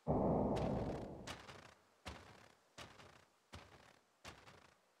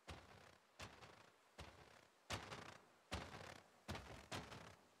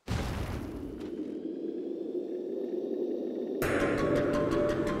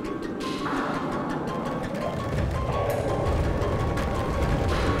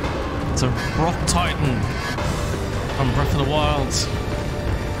 It's a rock titan from Breath of the Wild.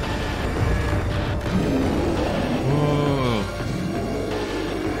 Whoa.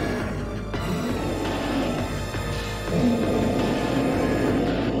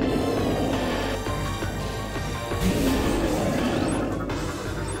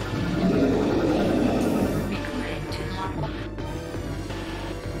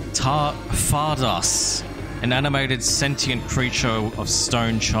 Thardus, an animated sentient creature of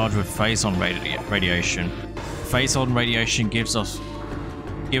stone charged with phazon radiation. Phazon radiation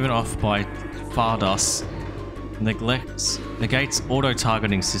given off by Thardus negates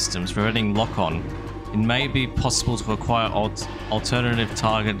auto-targeting systems, preventing lock-on. It may be possible to acquire alternative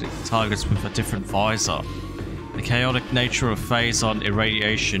targets with a different visor. The chaotic nature of phazon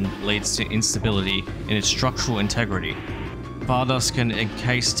irradiation leads to instability in its structural integrity. Thardus can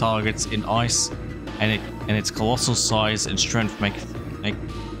encase targets in ice, and its colossal size and strength make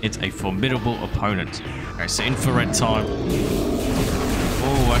it a formidable opponent. Okay, so infrared time.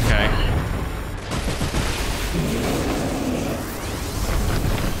 Oh, okay.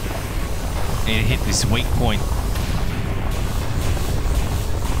 Need to hit this weak point.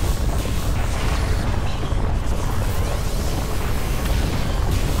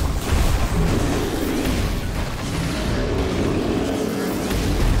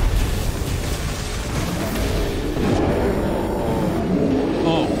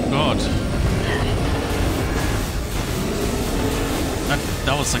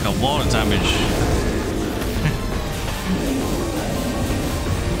 That was like a lot of damage.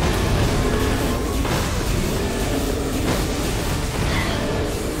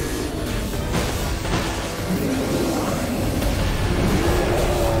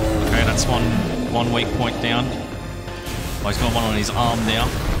 Okay, that's one weak point down. Oh, he's got one on his arm now.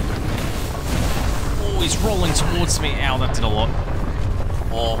 Oh, he's rolling towards me. Ow, that did a lot.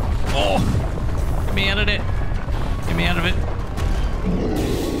 Oh, get me out of it. Get me out of it.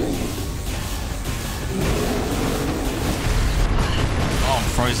 Oh, I'm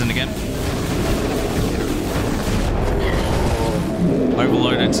frozen again.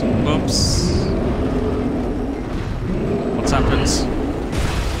 Overloaded. Oops. What's happened?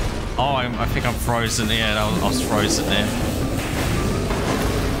 Oh, I think I'm frozen. Yeah, I was frozen there.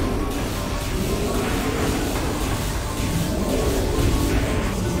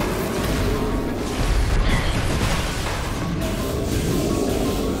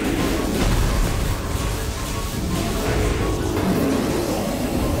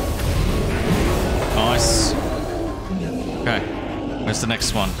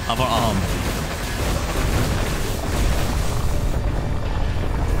 one. Other arm.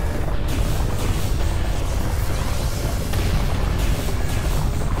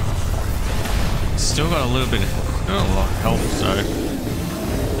 Still got a little bit of health, so.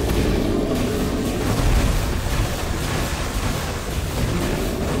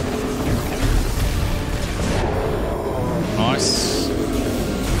 Nice.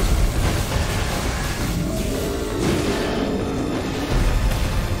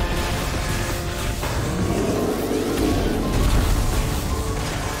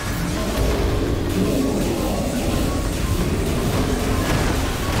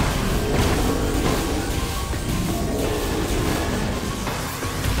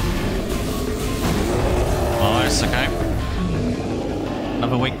 Nice, okay.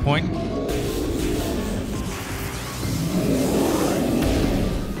 Another weak point.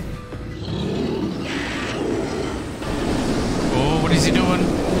 Oh, what is he doing?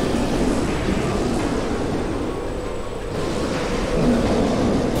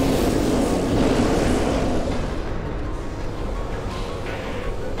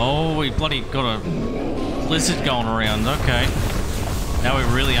 Oh, we bloody got a blizzard going around. Okay. Now we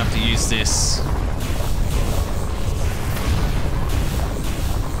really have to use this.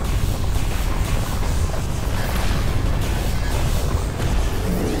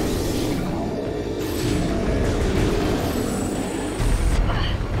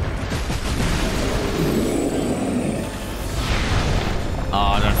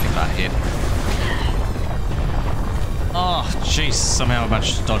 Jeez, somehow I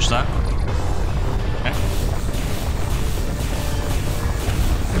managed to dodge that. Okay.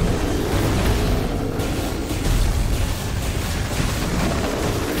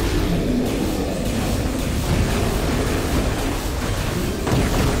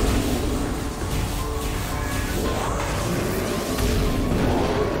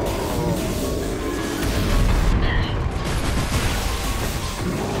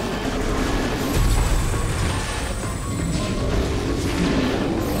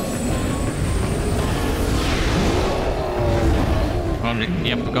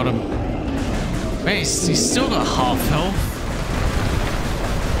 Yep, got him. Man, he's still got half health.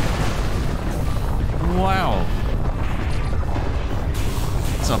 Wow.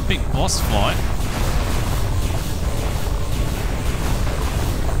 It's a big boss fight.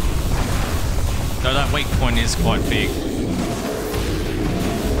 Though that weak point is quite big.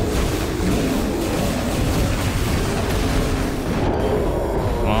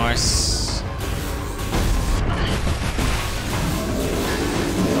 Nice.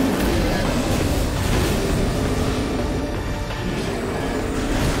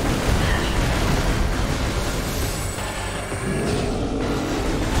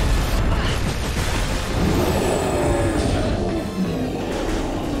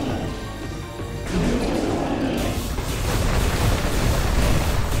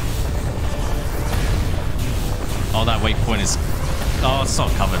 Oh, that weak point is... Oh, it's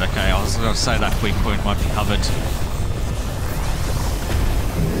not covered. Okay, I was going to say that weak point might be covered.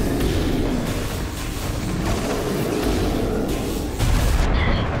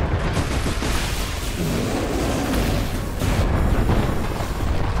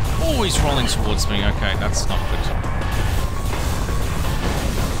 Oh, he's rolling towards me. Okay, that's not good.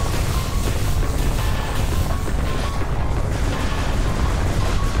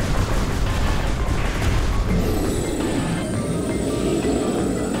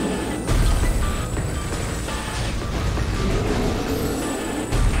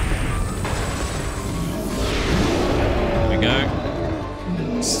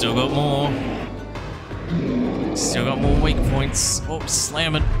 Still got more. Still got more weak points. Oh,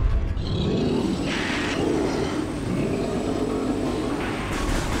 slam it.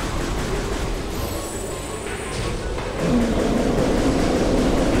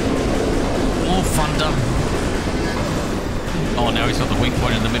 More thunder. Oh, now he's got the weak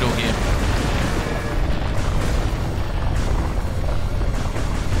point in the middle here.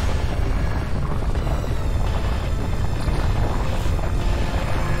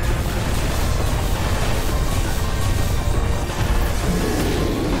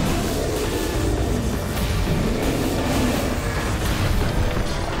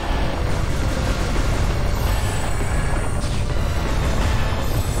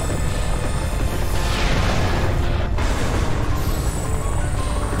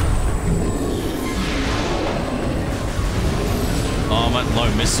 Low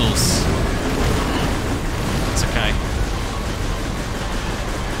missiles. It's okay.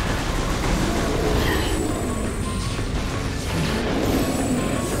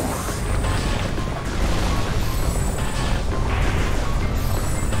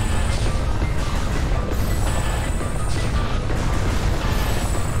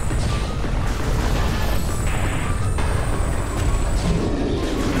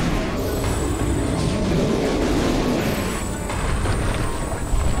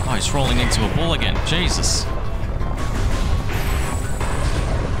 just rolling into a ball again. Jesus.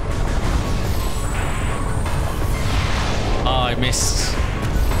 Oh, I missed.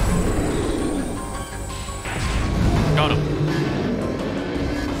 Got him.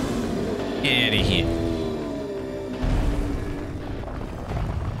 Get out of here.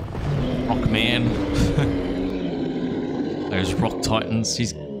 Rock man. Those rock titans.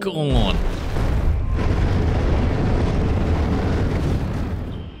 He's gone.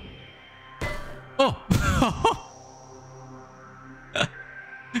 Oh.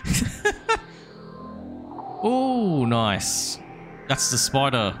 Oh, nice. That's the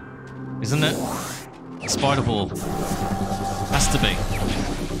spider, isn't it? The spider ball. Has to be.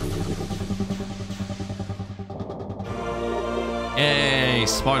 Yay,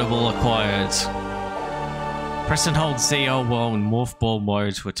 spider ball acquired. Press and hold ZL while in morph ball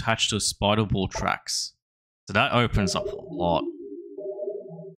mode to attach to spider ball tracks. So that opens up a lot.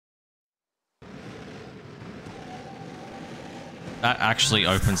 That actually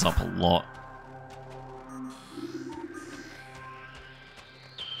opens up a lot.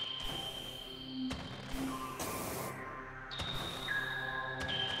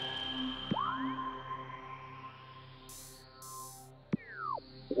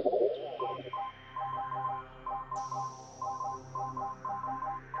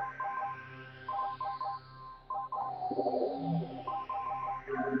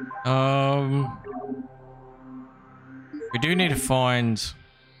 We do need to find...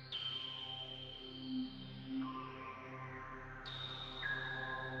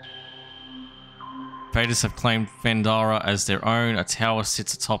 Thardus have claimed Phandrana as their own. A tower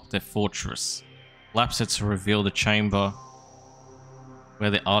sits atop their fortress. Collapse it to reveal the chamber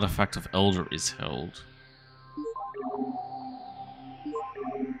where the artifact of Elder is held.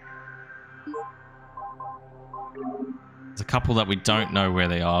 There's a couple that we don't know where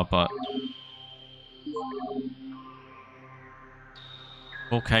they are, but...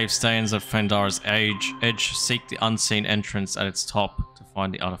 All cave stands of Phandrana's edge seek the unseen entrance at its top to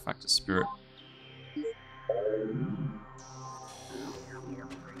find the artifact of spirit.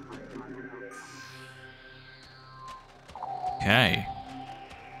 Okay.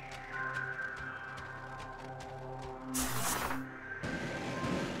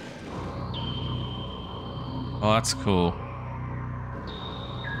 Oh, that's cool.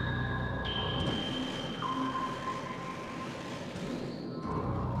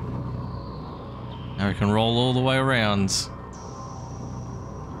 Now we can roll all the way around.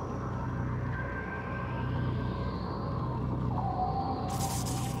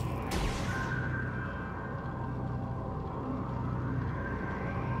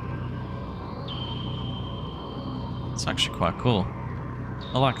 It's actually quite cool.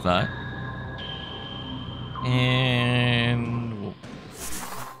 I like that. And...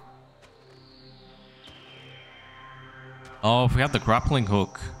 oh, if we have the grappling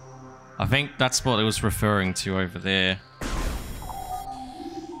hook. I think that's what it was referring to over there.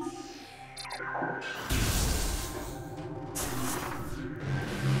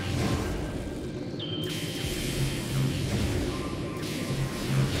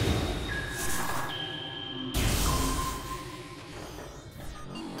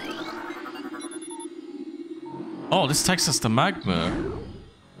 Oh, this takes us to magma.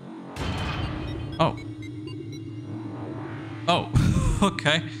 Oh. Oh,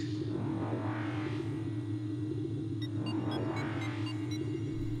 okay.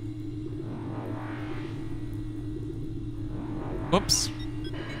 Whoops.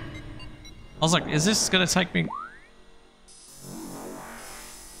 I was like, is this gonna take me?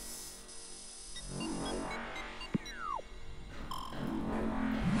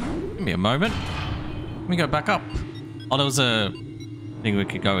 Give me a moment. Let me go back up. Oh, there was a thing we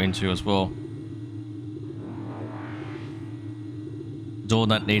could go into as well. Door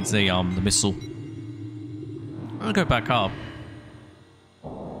that needs the missile. I'll go back up.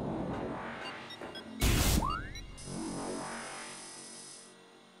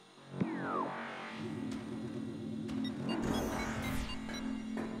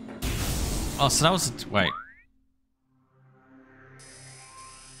 Oh, so that was a... wait.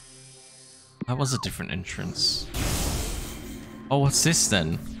 That was a different entrance. Oh, what's this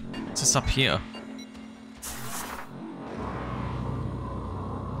then? What's this up here?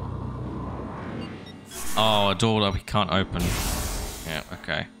 Oh, a door that we can't open. Yeah,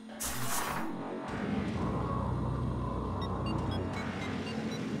 okay.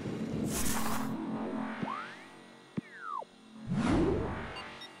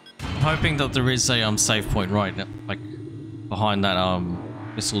 I'm hoping that there is a save point right, like behind that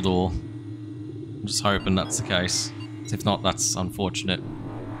missile door. I'm just hoping that's the case. If not, that's unfortunate.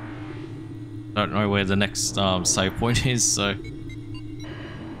 Don't know where the next save point is, so...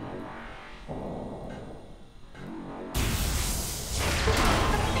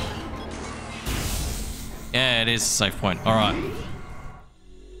 Yeah, it is a save point. Alright.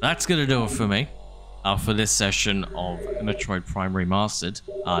 That's gonna do it for me. For this session of Metroid Prime Remastered.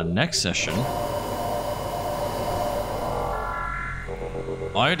 Next session...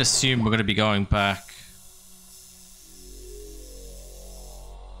 I'd assume we're going to be going back...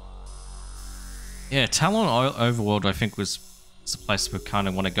 Yeah, Talon Overworld I think was the place we kind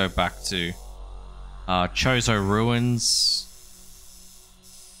of want to go back to. Chozo Ruins.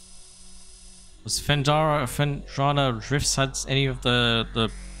 Was Phandrana Drifts had any of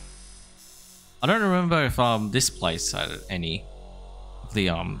the... I don't remember if this place had any of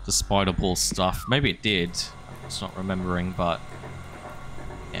the spider ball stuff. Maybe it did. I'm just not remembering, but...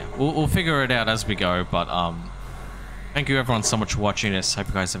 Yeah, we'll figure it out as we go, but thank you everyone so much for watching this. Hope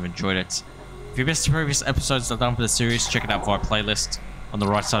you guys have enjoyed it. If you missed the previous episodes I've done for the series, check it out via playlist on the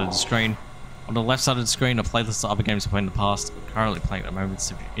right side of the screen. On the left side of the screen, a playlist of other games I've played in the past, I'm currently playing at the moment,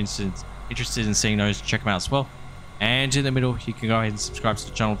 so if you're interested in seeing those, check them out as well. And in the middle, you can go ahead and subscribe to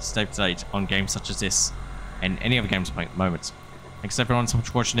the channel to stay up to date on games such as this, and any other games I'm playing at the moment. Thanks everyone so much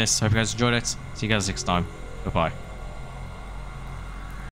for watching this, hope you guys enjoyed it, see you guys next time, goodbye.